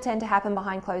still tend to happen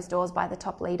behind closed doors by the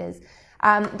top leaders.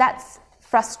 That's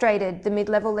frustrated the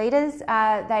mid-level leaders.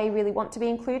 They really want to be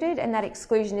included, and that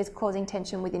exclusion is causing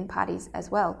tension within parties as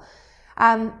well.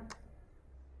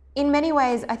 In many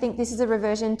ways, I think this is a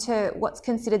reversion to what's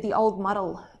considered the old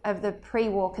model of the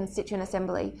pre-war Constituent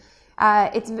Assembly.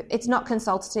 It's not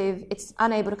consultative, it's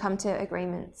unable to come to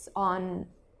agreements on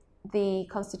the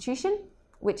Constitution,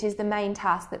 which is the main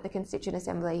task that the Constituent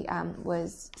Assembly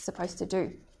was supposed to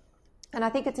do. And I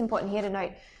think it's important here to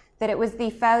note that it was the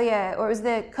failure, or it was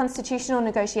the constitutional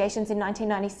negotiations in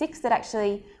 1996 that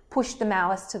actually pushed the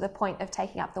Maoists to the point of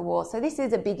taking up the war. So this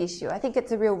is a big issue. I think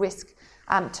it's a real risk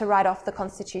to write off the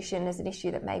Constitution as an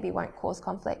issue that maybe won't cause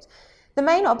conflict. The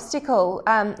main obstacle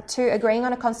to agreeing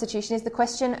on a constitution is the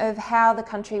question of how the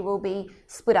country will be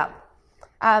split up.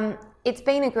 It's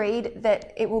been agreed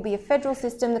that it will be a federal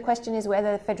system. The question is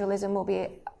whether federalism will be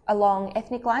along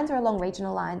ethnic lines or along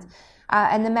regional lines.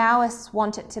 And the Maoists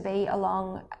want it to be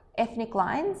along ethnic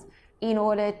lines in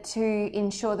order to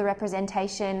ensure the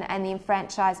representation and the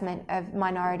enfranchisement of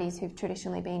minorities who've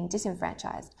traditionally been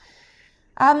disenfranchised.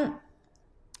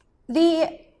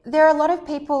 There are a lot of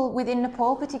people within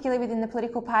Nepal, particularly within the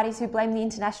political parties, who blame the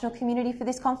international community for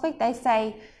this conflict. They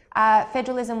say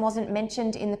federalism wasn't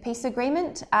mentioned in the peace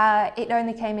agreement. It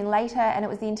only came in later, and it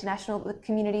was the international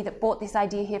community that brought this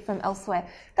idea here from elsewhere.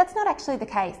 That's not actually the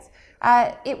case.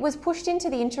 It was pushed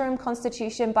into the interim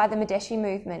constitution by the Madhesi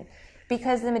movement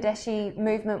because the Madhesi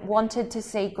movement wanted to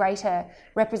see greater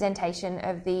representation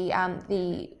of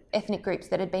the ethnic groups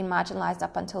that had been marginalised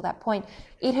up until that point.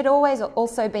 It had always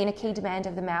also been a key demand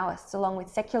of the Maoists, along with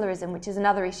secularism, which is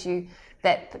another issue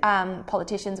that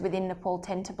politicians within Nepal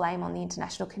tend to blame on the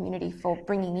international community for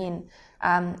bringing in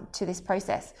to this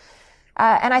process.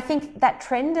 And I think that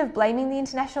trend of blaming the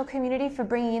international community for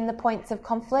bringing in the points of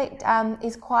conflict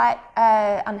is quite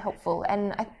unhelpful.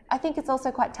 And I think it's also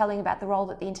quite telling about the role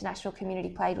that the international community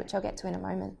played, which I'll get to in a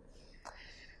moment.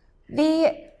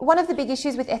 One of the big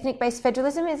issues with ethnic-based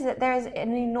federalism is that there is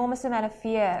an enormous amount of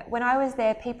fear. When I was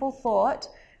there, people thought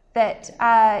that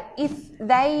if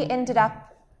they ended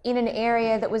up in an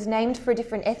area that was named for a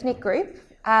different ethnic group,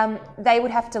 they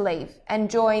would have to leave and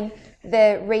join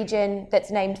the region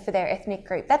that's named for their ethnic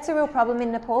group. That's a real problem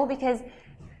in Nepal because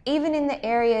even in the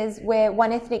areas where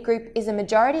one ethnic group is a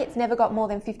majority, it's never got more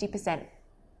than 50%.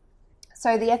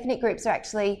 So the ethnic groups are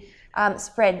actually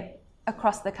spread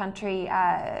across the country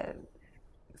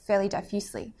fairly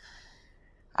diffusely.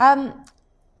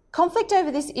 Conflict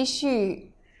over this issue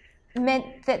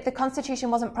meant that the Constitution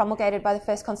wasn't promulgated by the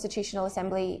first Constitutional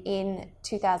Assembly in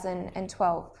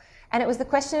 2012. And it was the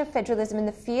question of federalism and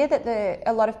the fear that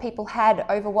a lot of people had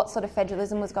over what sort of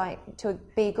federalism was going to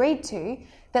be agreed to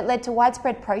that led to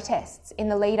widespread protests in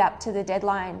the lead up to the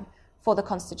deadline for the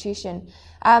Constitution.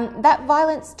 That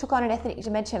violence took on an ethnic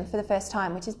dimension for the first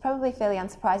time, which is probably fairly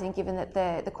unsurprising given that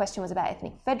the question was about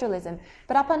ethnic federalism.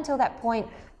 But up until that point,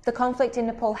 the conflict in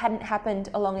Nepal hadn't happened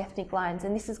along ethnic lines,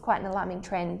 and this is quite an alarming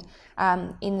trend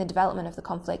in the development of the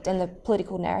conflict and the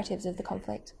political narratives of the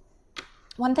conflict.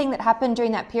 One thing that happened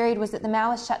during that period was that the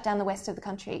Maoists shut down the west of the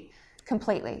country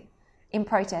completely in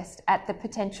protest at the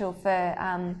potential for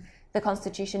the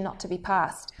Constitution not to be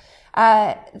passed.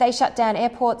 They shut down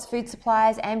airports, food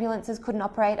supplies, ambulances couldn't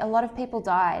operate. A lot of people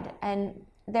died, and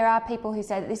there are people who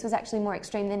say that this was actually more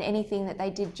extreme than anything that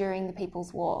they did during the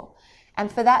People's War.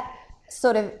 And for that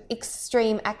sort of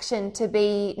extreme action to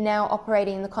be now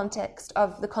operating in the context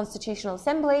of the Constitutional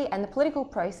Assembly and the political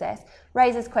process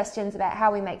raises questions about how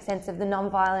we make sense of the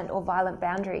non-violent or violent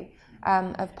boundary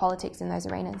of politics in those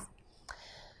arenas.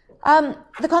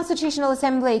 The Constitutional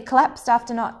Assembly collapsed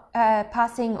after not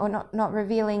passing or not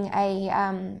revealing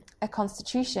a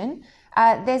constitution.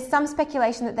 There's some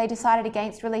speculation that they decided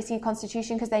against releasing a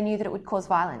constitution because they knew that it would cause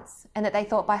violence, and that they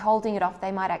thought by holding it off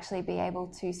they might actually be able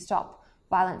to stop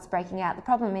violence breaking out. The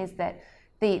problem is that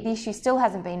the issue still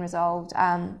hasn't been resolved,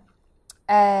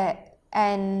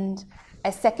 and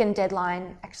a second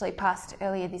deadline actually passed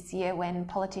earlier this year when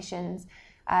politicians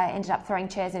ended up throwing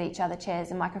chairs at each other,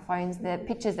 chairs and microphones. The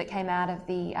pictures that came out of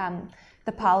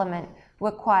the parliament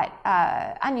were quite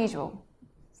unusual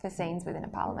for scenes within a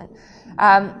parliament.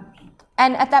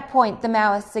 And at that point, the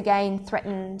Maoists again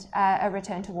threatened a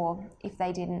return to war if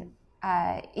they didn't,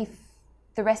 if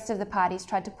the rest of the parties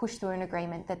tried to push through an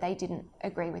agreement that they didn't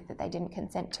agree with, that they didn't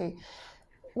consent to.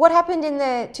 What happened in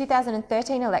the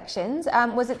 2013 elections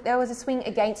was that there was a swing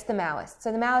against the Maoists.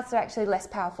 So the Maoists are actually less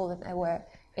powerful than they were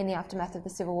in the aftermath of the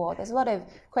Civil War. There's a lot of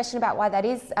question about why that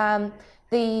is.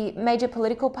 The major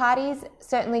political parties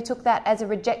certainly took that as a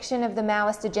rejection of the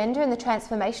Maoist agenda and the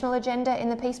transformational agenda in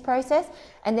the peace process,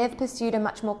 and they've pursued a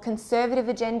much more conservative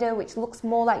agenda which looks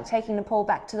more like taking Nepal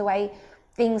back to the way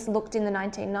things looked in the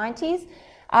 1990s.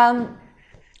 I'm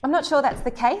not sure that's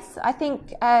the case. I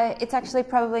think it's actually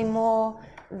probably more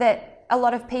that a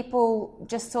lot of people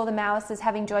just saw the Maoists as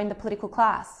having joined the political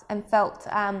class and felt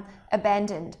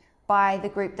abandoned by the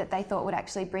group that they thought would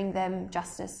actually bring them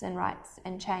justice and rights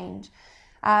and change.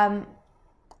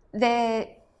 There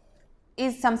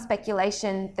is some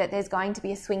speculation that there's going to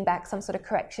be a swing back, some sort of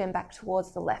correction back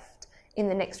towards the left in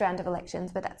the next round of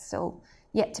elections, but that's still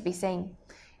yet to be seen.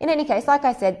 In any case, like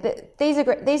I said,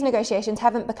 these negotiations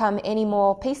haven't become any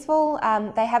more peaceful.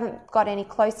 They haven't got any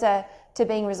closer to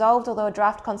being resolved, although a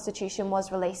draft constitution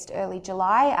was released early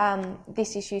July.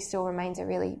 This issue still remains a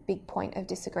really big point of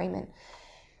disagreement.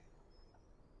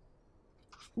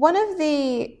 One of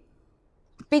the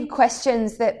big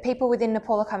questions that people within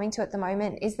Nepal are coming to at the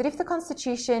moment is that if the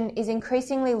constitution is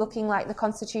increasingly looking like the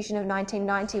constitution of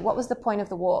 1990, what was the point of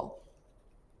the war?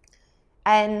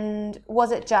 And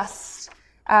was it just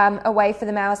a way for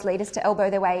the Maoist leaders to elbow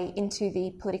their way into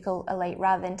the political elite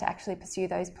rather than to actually pursue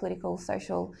those political,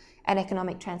 social and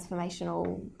economic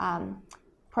transformational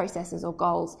processes or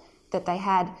goals that they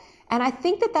had? And I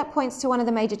think that points to one of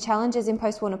the major challenges in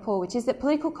post-war Nepal, which is that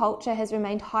political culture has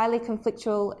remained highly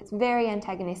conflictual, it's very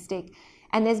antagonistic,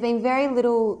 and there's been very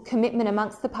little commitment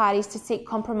amongst the parties to seek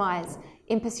compromise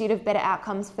in pursuit of better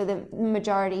outcomes for the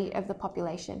majority of the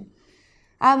population.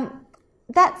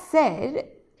 That said,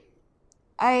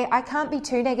 I can't be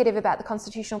too negative about the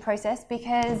constitutional process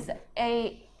because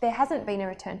there hasn't been a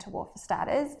return to war for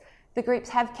starters. The groups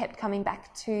have kept coming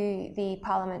back to the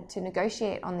parliament to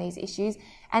negotiate on these issues,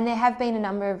 and there have been a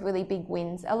number of really big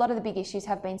wins. A lot of the big issues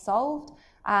have been solved.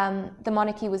 The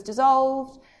monarchy was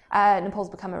dissolved. Nepal's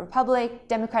become a republic.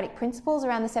 Democratic principles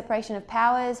around the separation of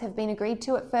powers have been agreed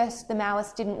to. At first, the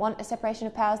Maoists didn't want a separation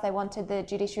of powers. They wanted the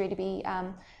judiciary to be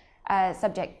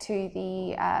subject to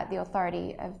the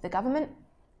authority of the government.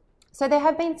 So there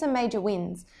have been some major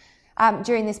wins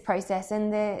during this process,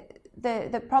 and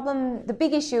the problem, the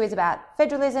big issue is about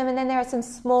federalism, and then there are some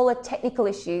smaller technical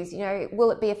issues. You know,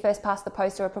 will it be a first past the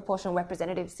post or a proportional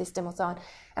representative system or so on?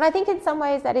 And I think in some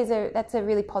ways that's a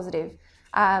really positive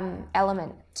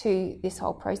element to this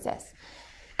whole process.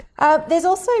 There's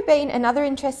also been another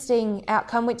interesting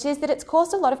outcome, which is that it's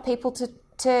caused a lot of people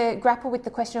to grapple with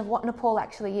the question of what Nepal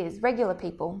actually is. Regular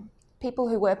people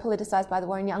who were politicised by the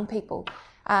war, and young people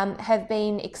have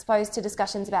been exposed to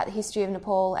discussions about the history of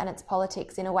Nepal and its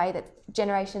politics in a way that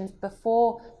generations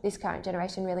before this current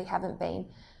generation really haven't been,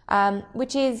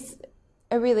 which is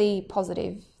a really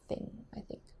positive thing, I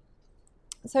think.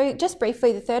 So just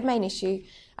briefly, the third main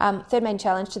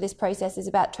challenge to this process is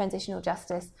about transitional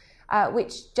justice,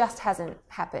 which just hasn't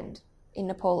happened in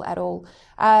Nepal at all.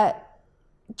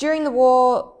 During the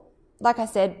war, like I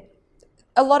said,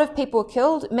 a lot of people were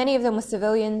killed. Many of them were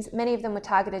civilians. Many of them were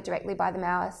targeted directly by the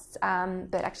Maoists,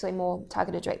 but actually more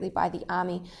targeted directly by the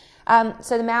army.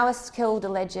 So the Maoists killed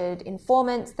alleged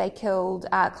informants. They killed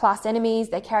class enemies.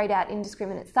 They carried out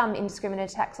some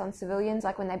indiscriminate attacks on civilians,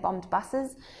 like when they bombed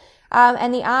buses.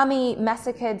 And the army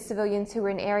massacred civilians who were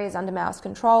in areas under Maoist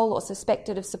control or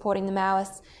suspected of supporting the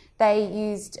Maoists. They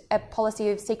used a policy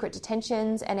of secret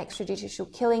detentions and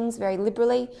extrajudicial killings very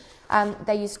liberally.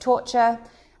 They used torture.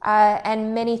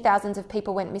 And many thousands of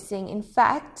people went missing. In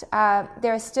fact,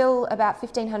 there are still about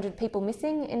 1,500 people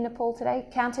missing in Nepal today,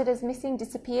 counted as missing,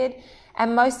 disappeared,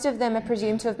 and most of them are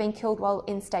presumed to have been killed while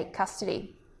in state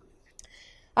custody.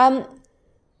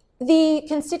 The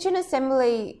Constituent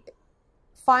Assembly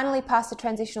finally passed a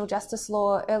transitional justice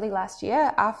law early last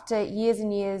year after years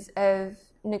and years of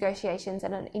negotiations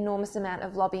and an enormous amount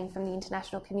of lobbying from the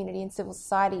international community and civil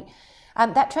society.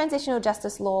 That transitional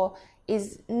justice law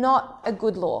is not a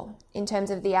good law in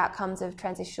terms of the outcomes of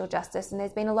transitional justice, and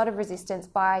there's been a lot of resistance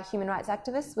by human rights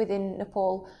activists within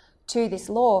Nepal to this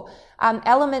law.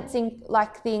 Elements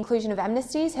like the inclusion of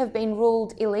amnesties have been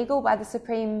ruled illegal by the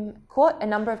Supreme Court a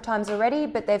number of times already,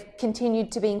 but they've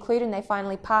continued to be included and they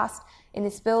finally passed in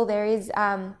this bill. There is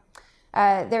a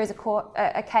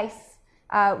case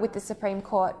with the Supreme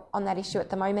Court on that issue at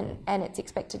the moment, and it's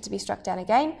expected to be struck down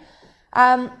again.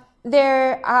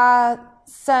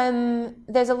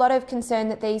 There's a lot of concern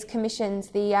that these commissions,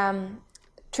 the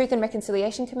Truth and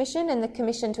Reconciliation Commission and the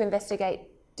Commission to Investigate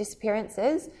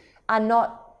Disappearances, are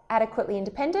not adequately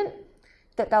independent,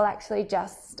 that they'll actually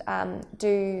just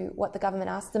do what the government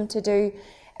asks them to do,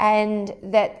 and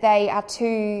that they are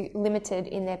too limited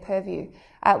in their purview,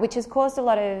 which has caused a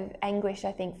lot of anguish,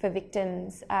 I think, for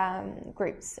victims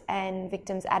groups and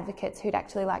victims advocates who'd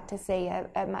actually like to see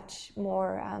a much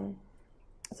more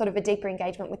sort of a deeper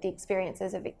engagement with the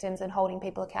experiences of victims and holding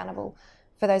people accountable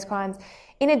for those crimes.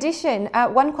 In addition,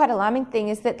 one quite alarming thing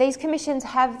is that these commissions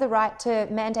have the right to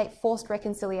mandate forced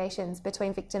reconciliations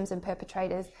between victims and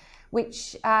perpetrators,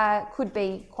 which could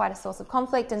be quite a source of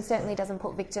conflict and certainly doesn't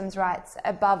put victims' rights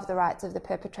above the rights of the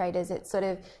perpetrators. It sort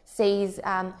of sees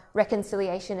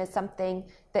reconciliation as something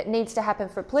that needs to happen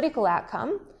for a political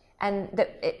outcome, and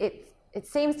that it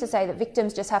seems to say that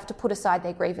victims just have to put aside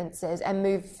their grievances and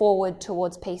move forward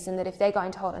towards peace, and that if they're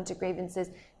going to hold on to grievances,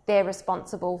 they're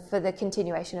responsible for the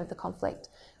continuation of the conflict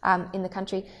in the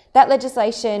country. That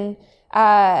legislation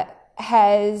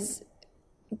has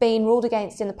been ruled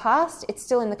against in the past. It's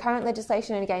still in the current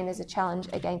legislation, and again, there's a challenge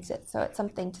against it. So it's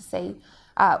something to see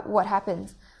what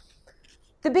happens.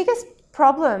 The biggest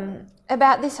problem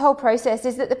about this whole process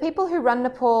is that the people who run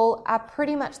Nepal are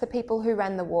pretty much the people who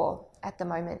ran the war at the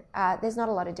moment. There's not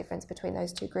a lot of difference between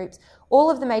those two groups. All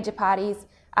of the major parties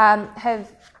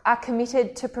are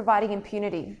committed to providing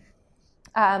immunity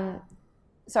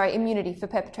for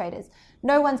perpetrators.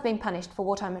 No one's been punished for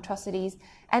wartime atrocities,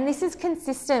 and this is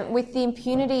consistent with the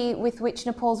impunity with which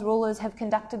Nepal's rulers have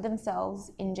conducted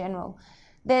themselves in general.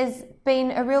 There's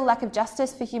been a real lack of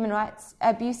justice for human rights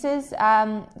abuses.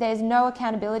 There's no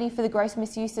accountability for the gross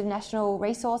misuse of national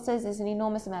resources. There's an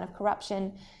enormous amount of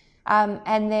corruption,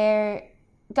 and their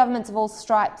governments of all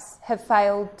stripes have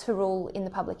failed to rule in the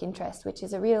public interest, which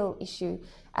is a real issue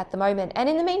at the moment. And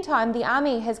in the meantime, the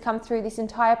army has come through this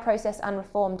entire process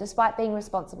unreformed, despite being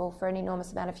responsible for an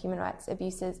enormous amount of human rights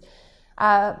abuses.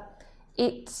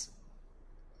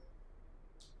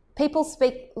 People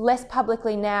speak less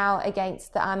publicly now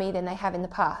against the army than they have in the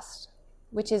past,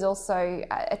 which is also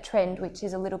a trend which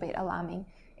is a little bit alarming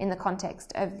in the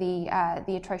context of the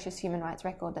atrocious human rights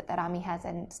record that army has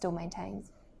and still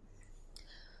maintains.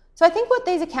 So I think what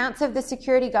these accounts of the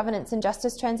security, governance and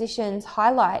justice transitions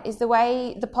highlight is the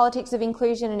way the politics of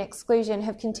inclusion and exclusion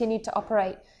have continued to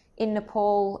operate in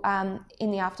Nepal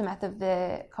in the aftermath of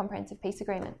the Comprehensive Peace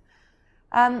Agreement.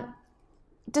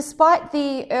 Despite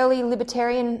the early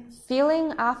libertarian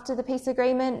feeling after the peace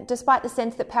agreement, despite the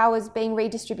sense that power is being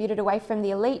redistributed away from the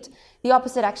elite, the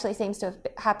opposite actually seems to have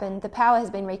happened. The power has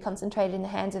been reconcentrated in the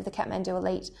hands of the Kathmandu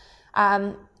elite,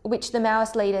 which the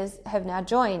Maoist leaders have now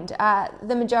joined.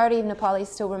 The majority of Nepalis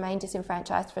still remain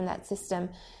disenfranchised from that system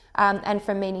and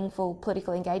from meaningful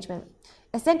political engagement.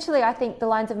 Essentially, I think the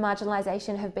lines of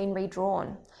marginalisation have been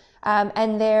redrawn.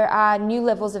 And there are new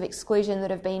levels of exclusion that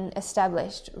have been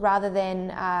established rather than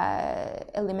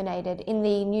eliminated. In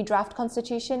the new draft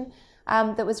constitution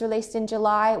that was released in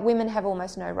July, women have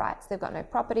almost no rights. They've got no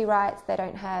property rights. They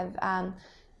don't have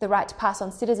the right to pass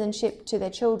on citizenship to their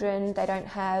children. They don't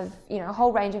have, a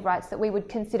whole range of rights that we would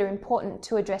consider important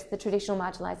to address the traditional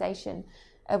marginalisation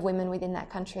of women within that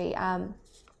country. And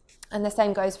the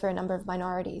same goes for a number of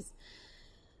minorities.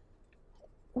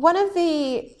 One of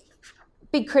the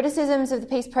big criticisms of the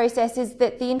peace process is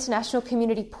that the international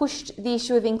community pushed the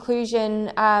issue of inclusion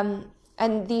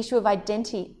and the issue of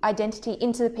identity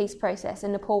into the peace process,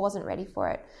 and Nepal wasn't ready for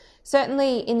it.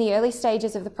 Certainly in the early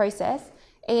stages of the process,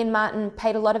 Ian Martin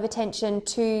paid a lot of attention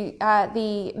to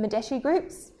the Madhesi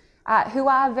groups, who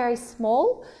are very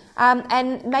small,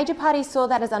 and major parties saw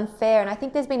that as unfair, and I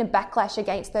think there's been a backlash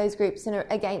against those groups and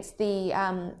against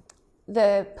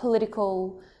the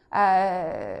political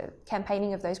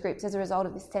campaigning of those groups as a result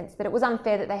of this sense that it was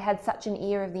unfair that they had such an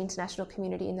ear of the international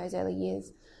community in those early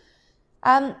years.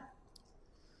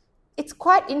 It's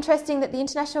quite interesting that the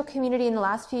international community in the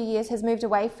last few years has moved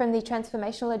away from the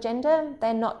transformational agenda.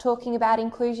 They're not talking about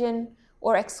inclusion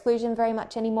or exclusion very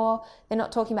much anymore. They're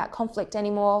not talking about conflict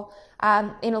anymore.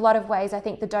 In a lot of ways, I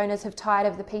think the donors have tired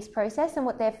of the peace process, and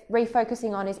what they're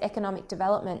refocusing on is economic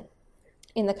development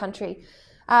in the country.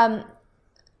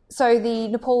 So the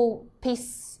Nepal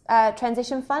Peace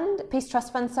Transition Fund, Peace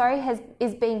Trust Fund,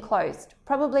 is being closed,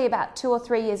 probably about 2 or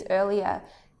 3 years earlier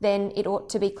than it ought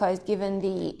to be closed, given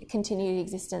the continued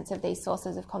existence of these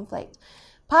sources of conflict.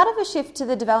 Part of a shift to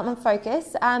the development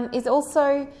focus is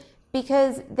also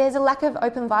because there's a lack of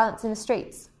open violence in the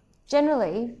streets.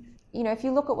 Generally, if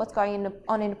you look at what's going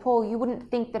on in Nepal, you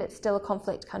wouldn't think that it's still a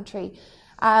conflict country.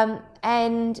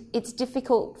 And it's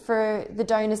difficult for the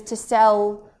donors to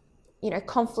sell,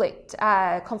 conflict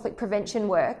prevention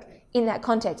work in that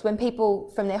context, when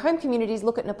people from their home communities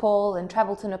look at Nepal and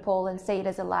travel to Nepal and see it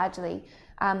as a largely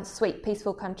sweet,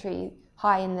 peaceful country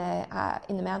high in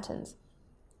the mountains.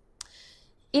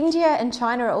 India and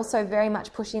China are also very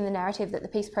much pushing the narrative that the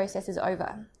peace process is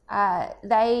over.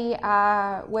 They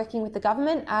are working with the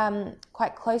government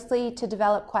quite closely to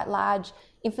develop quite large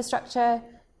infrastructure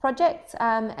projects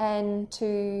and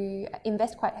to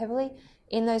invest quite heavily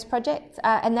in those projects,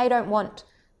 and they don't want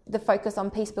the focus on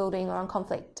peace building or on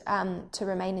conflict to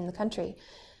remain in the country.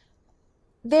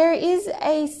 There is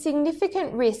a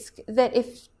significant risk that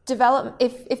if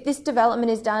this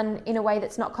development is done in a way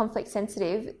that's not conflict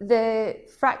sensitive, the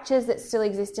fractures that still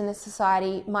exist in the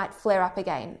society might flare up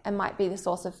again and might be the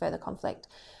source of further conflict.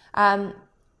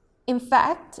 In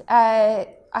fact, I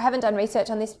haven't done research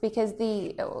on this because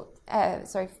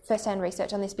first-hand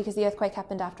research on this because the earthquake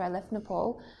happened after I left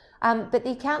Nepal. But the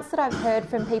accounts that I've heard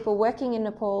from people working in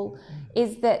Nepal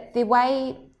is that the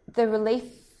way the relief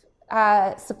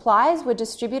supplies were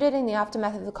distributed in the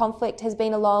aftermath of the conflict has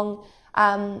been along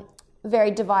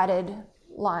very divided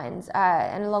lines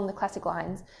and along the classic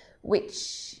lines,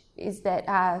 which is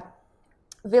that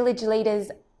village leaders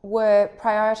were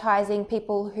prioritising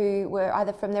people who were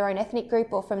either from their own ethnic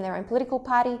group or from their own political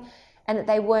party, and that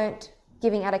they weren't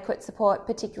giving adequate support,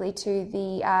 particularly to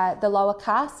the lower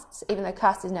castes, even though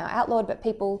caste is now outlawed, but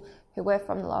people who were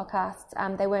from the lower castes,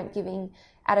 they weren't giving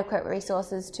adequate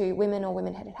resources to women or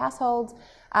women-headed households,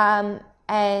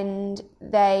 and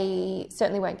they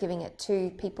certainly weren't giving it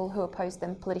to people who opposed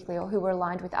them politically or who were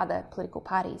aligned with other political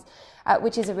parties,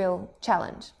 which is a real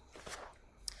challenge.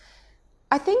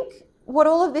 I think what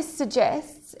all of this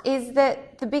suggests is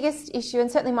that the biggest issue,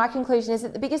 and certainly my conclusion is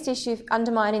that the biggest issue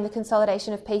undermining the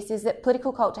consolidation of peace is that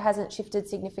political culture hasn't shifted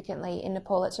significantly in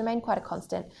Nepal. It's remained quite a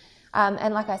constant.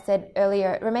 And like I said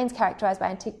earlier, it remains characterised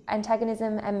by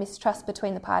antagonism and mistrust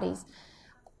between the parties.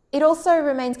 It also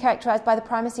remains characterised by the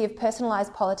primacy of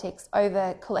personalised politics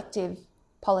over collective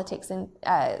politics and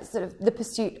sort of the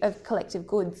pursuit of collective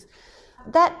goods.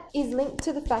 That is linked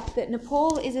to the fact that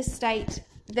Nepal is a state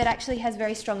that actually has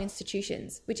very strong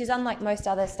institutions, which is unlike most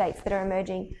other states that are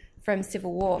emerging from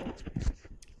civil war.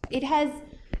 It has,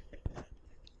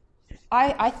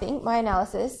 I think, my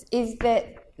analysis is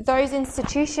that those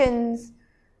institutions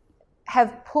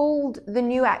have pulled the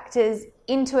new actors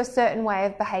into a certain way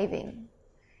of behaving.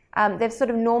 They've sort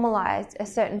of normalised a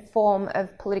certain form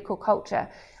of political culture.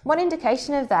 One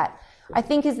indication of that, I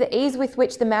think, is the ease with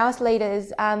which the Maoist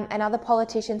leaders and other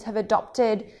politicians have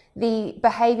adopted the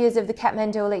behaviours of the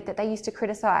Kathmandu elite that they used to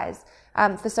criticise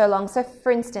for so long. So,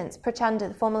 for instance, Prachanda,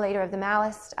 the former leader of the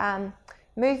Maoist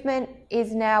movement,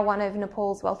 is now one of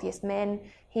Nepal's wealthiest men.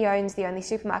 He owns the only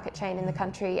supermarket chain in the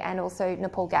country and also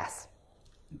Nepal Gas.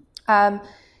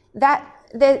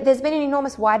 There's been an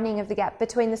enormous widening of the gap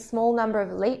between the small number of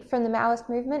elite from the Maoist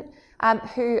movement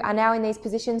who are now in these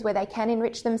positions where they can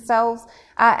enrich themselves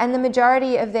and the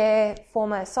majority of their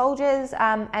former soldiers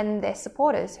and their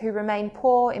supporters who remain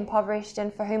poor, impoverished,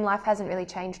 and for whom life hasn't really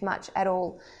changed much at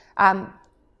all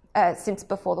since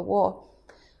before the war.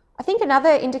 I think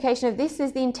another indication of this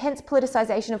is the intense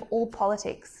politicisation of all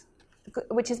politics,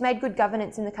 which has made good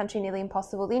governance in the country nearly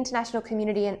impossible. The international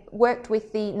community worked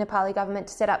with the Nepali government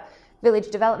to set up village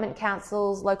development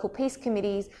councils, local peace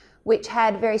committees, which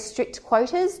had very strict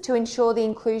quotas to ensure the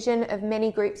inclusion of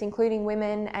many groups, including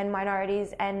women and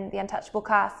minorities and the untouchable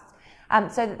castes,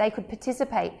 so that they could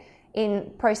participate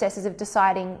in processes of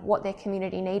deciding what their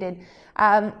community needed.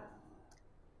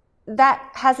 That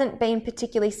hasn't been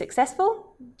particularly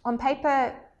successful. On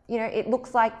paper, it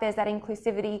looks like there's that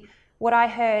inclusivity. What I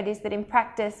heard is that in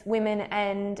practice, women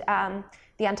and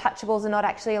the untouchables are not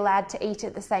actually allowed to eat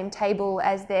at the same table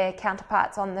as their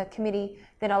counterparts on the committee.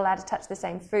 They're not allowed to touch the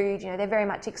same food. They're very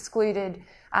much excluded,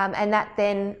 and that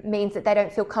then means that they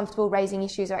don't feel comfortable raising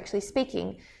issues or actually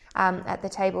speaking at the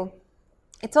table.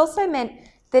 It's also meant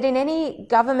that in any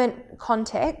government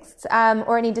context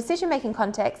or any decision-making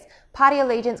context, party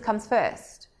allegiance comes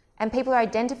first, and people are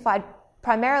identified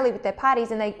primarily with their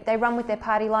parties, and they run with their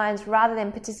party lines rather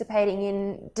than participating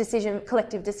in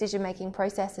collective decision-making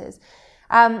processes.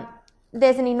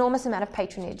 There's an enormous amount of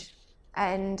patronage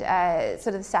and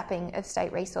sort of the sapping of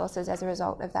state resources as a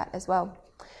result of that as well.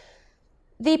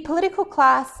 The political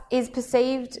class is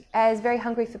perceived as very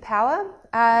hungry for power.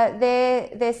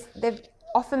 They've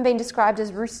often been described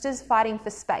as roosters fighting for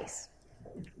space.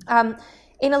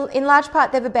 In large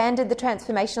part, they've abandoned the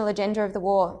transformational agenda of the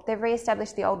war. They've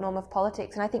re-established the old norm of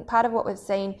politics. And I think part of what we've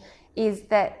seen is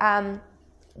that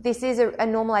this is a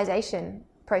normalisation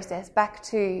process back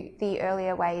to the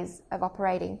earlier ways of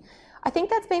operating. I think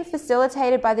that's been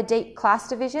facilitated by the deep class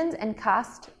divisions and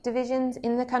caste divisions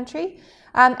in the country,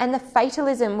 and the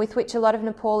fatalism with which a lot of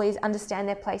Nepalese understand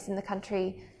their place in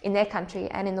their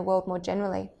country, and in the world more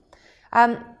generally.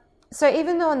 So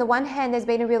even though on the one hand there's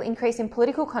been a real increase in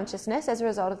political consciousness as a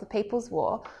result of the People's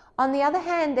War, on the other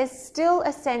hand there's still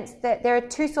a sense that there are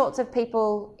two sorts of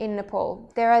people in Nepal.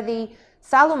 There are the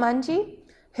Salumanji,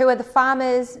 who are the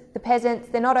farmers, the peasants.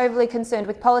 They're not overly concerned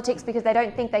with politics because they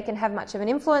don't think they can have much of an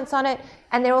influence on it,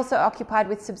 and they're also occupied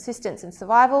with subsistence and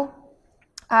survival.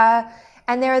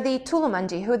 And there are the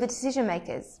Tulumanji, who are the decision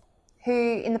makers,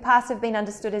 who in the past have been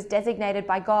understood as designated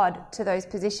by God to those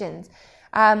positions.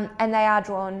 And they are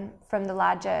drawn from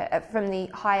the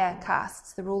higher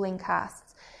castes, the ruling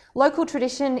castes. Local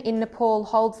tradition in Nepal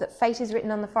holds that fate is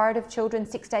written on the forehead of children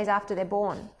 6 days after they're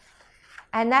born.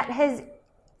 And that has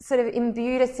sort of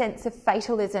imbued a sense of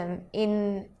fatalism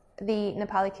in the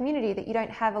Nepali community, that you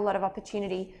don't have a lot of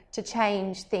opportunity to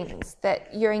change things,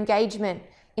 that your engagement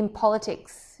in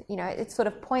politics, it's sort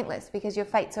of pointless because your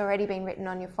fate's already been written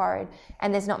on your forehead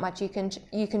and there's not much you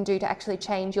can do to actually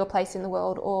change your place in the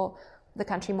world or the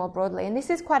country more broadly. And this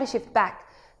is quite a shift back.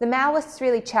 The Maoists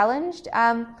really challenged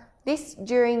this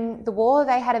during the war.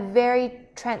 They had a very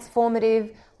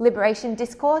transformative liberation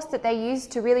discourse that they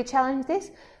used to really challenge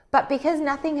this. But because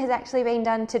nothing has actually been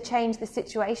done to change the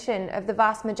situation of the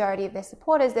vast majority of their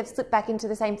supporters, they've slipped back into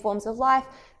the same forms of life,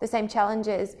 the same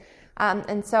challenges,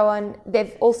 and so on.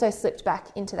 They've also slipped back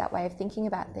into that way of thinking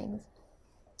about things.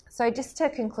 So just to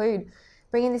conclude,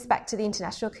 bringing this back to the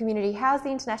international community, how has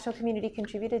the international community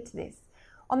contributed to this?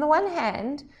 On the one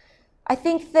hand, I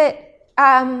think that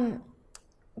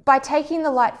by taking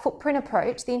the light footprint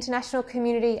approach, the international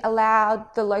community allowed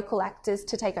the local actors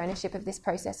to take ownership of this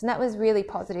process, and that was really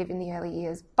positive in the early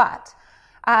years. But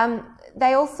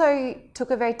they also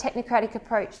took a very technocratic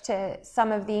approach to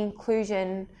some of the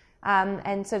inclusion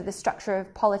and sort of the structure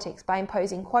of politics by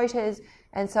imposing quotas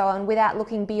and so on, without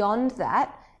looking beyond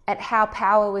that at how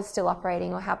power was still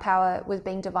operating or how power was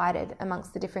being divided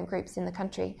amongst the different groups in the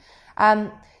country.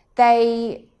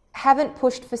 They haven't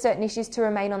pushed for certain issues to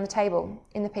remain on the table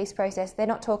in the peace process. They're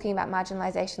not talking about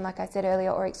marginalisation, like I said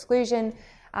earlier, or exclusion.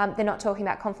 They're not talking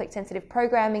about conflict-sensitive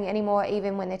programming anymore,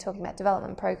 even when they're talking about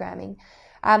development programming.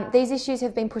 These issues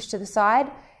have been pushed to the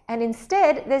side, and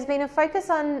instead there's been a focus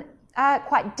on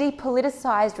quite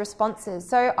depoliticised responses.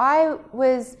 So I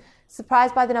was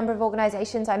surprised by the number of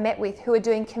organisations I met with who are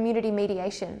doing community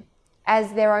mediation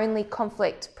as their only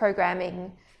conflict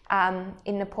programming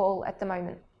in Nepal at the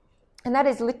moment. And that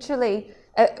is literally,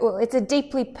 it's a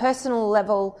deeply personal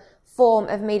level form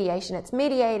of mediation. It's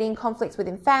mediating conflicts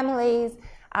within families,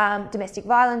 domestic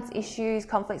violence issues,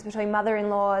 conflicts between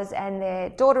mother-in-laws and their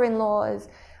daughter-in-laws.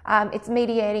 It's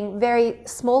mediating very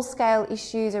small-scale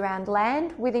issues around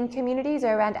land within communities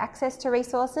or around access to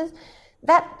resources.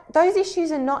 Those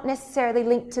issues are not necessarily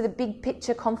linked to the big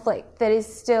picture conflict that is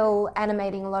still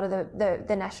animating a lot of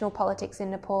the national politics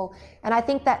in Nepal. And I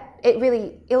think that it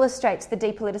really illustrates the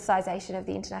depoliticisation of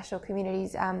the international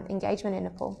community's engagement in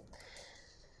Nepal.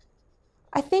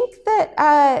 I think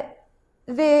that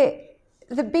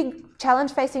the big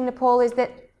challenge facing Nepal is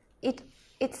that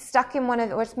it's stuck in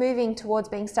it's moving towards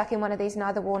being stuck in one of these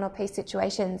neither war nor peace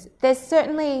situations. There's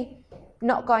certainly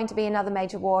not going to be another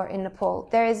major war in Nepal.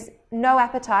 There is no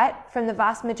appetite from the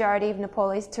vast majority of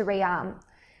Nepalis to rearm.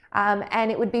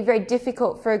 And it would be very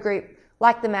difficult for a group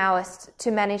like the Maoists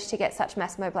to manage to get such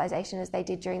mass mobilisation as they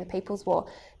did during the People's War.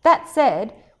 That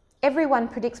said, everyone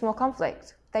predicts more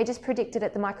conflict. They just predict it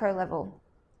at the micro level.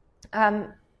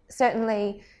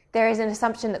 Certainly, there is an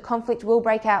assumption that conflict will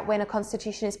break out when a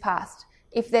constitution is passed.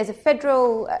 If there's a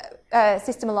federal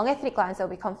system along ethnic lines, there'll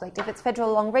be conflict. If it's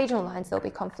federal along regional lines, there'll be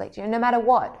conflict. No matter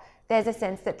what, there's a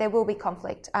sense that there will be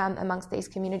conflict amongst these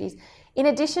communities. In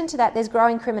addition to that, there's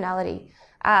growing criminality.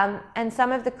 And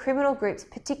some of the criminal groups,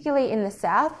 particularly in the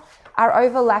south, are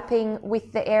overlapping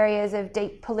with the areas of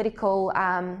deep political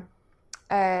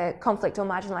conflict or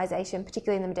marginalisation,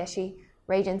 particularly in the Madhesi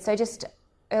region. So just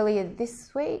earlier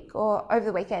this week or over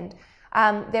the weekend,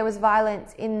 there was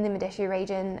violence in the Madhesi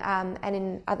region and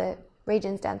in other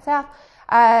regions down south.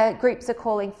 Groups are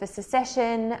calling for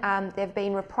secession. There have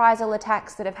been reprisal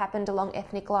attacks that have happened along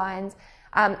ethnic lines.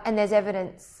 And there's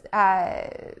evidence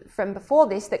from before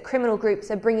this that criminal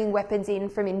groups are bringing weapons in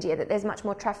from India, that there's much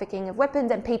more trafficking of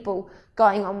weapons and people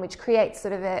going on, which creates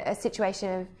sort of a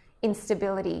situation of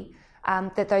instability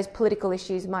that those political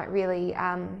issues might really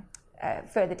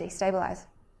further destabilise.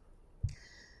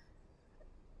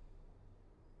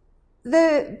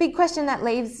 The big question that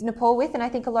leaves Nepal with, and I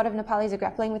think a lot of Nepalis are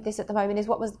grappling with this at the moment, is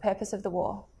what was the purpose of the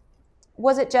war?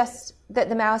 Was it just that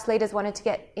the Maoist leaders wanted to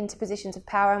get into positions of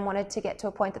power and wanted to get to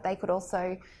a point that they could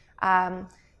also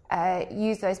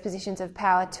use those positions of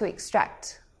power to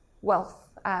extract wealth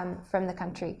from the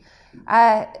country?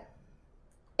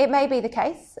 It may be the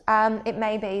case. It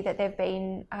may be that they've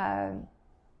been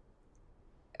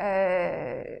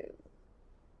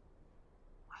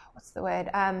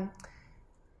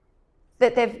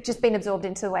that they've just been absorbed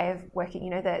into the way of working.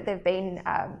 That they've been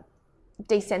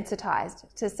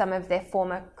desensitised to some of their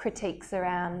former critiques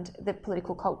around the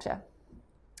political culture.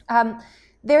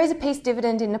 There is a peace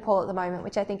dividend in Nepal at the moment,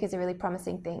 which I think is a really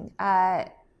promising thing.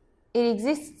 It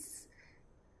exists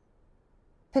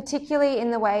particularly in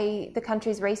the way the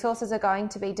country's resources are going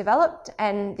to be developed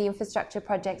and the infrastructure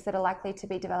projects that are likely to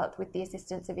be developed with the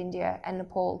assistance of India and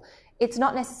Nepal. It's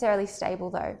not necessarily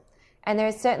stable though. And there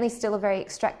is certainly still a very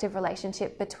extractive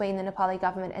relationship between the Nepali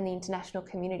government and the international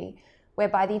community,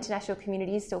 whereby the international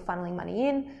community is still funneling money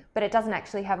in, but it doesn't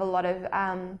actually have a lot of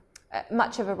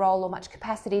much of a role or much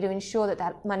capacity to ensure that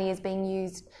that money is being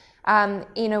used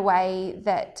in a way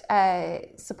that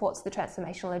supports the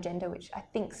transformational agenda, which I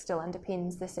think still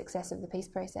underpins the success of the peace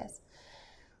process.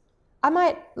 I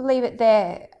might leave it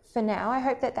there for now. I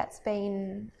hope that that's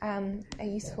been a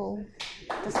useful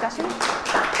discussion.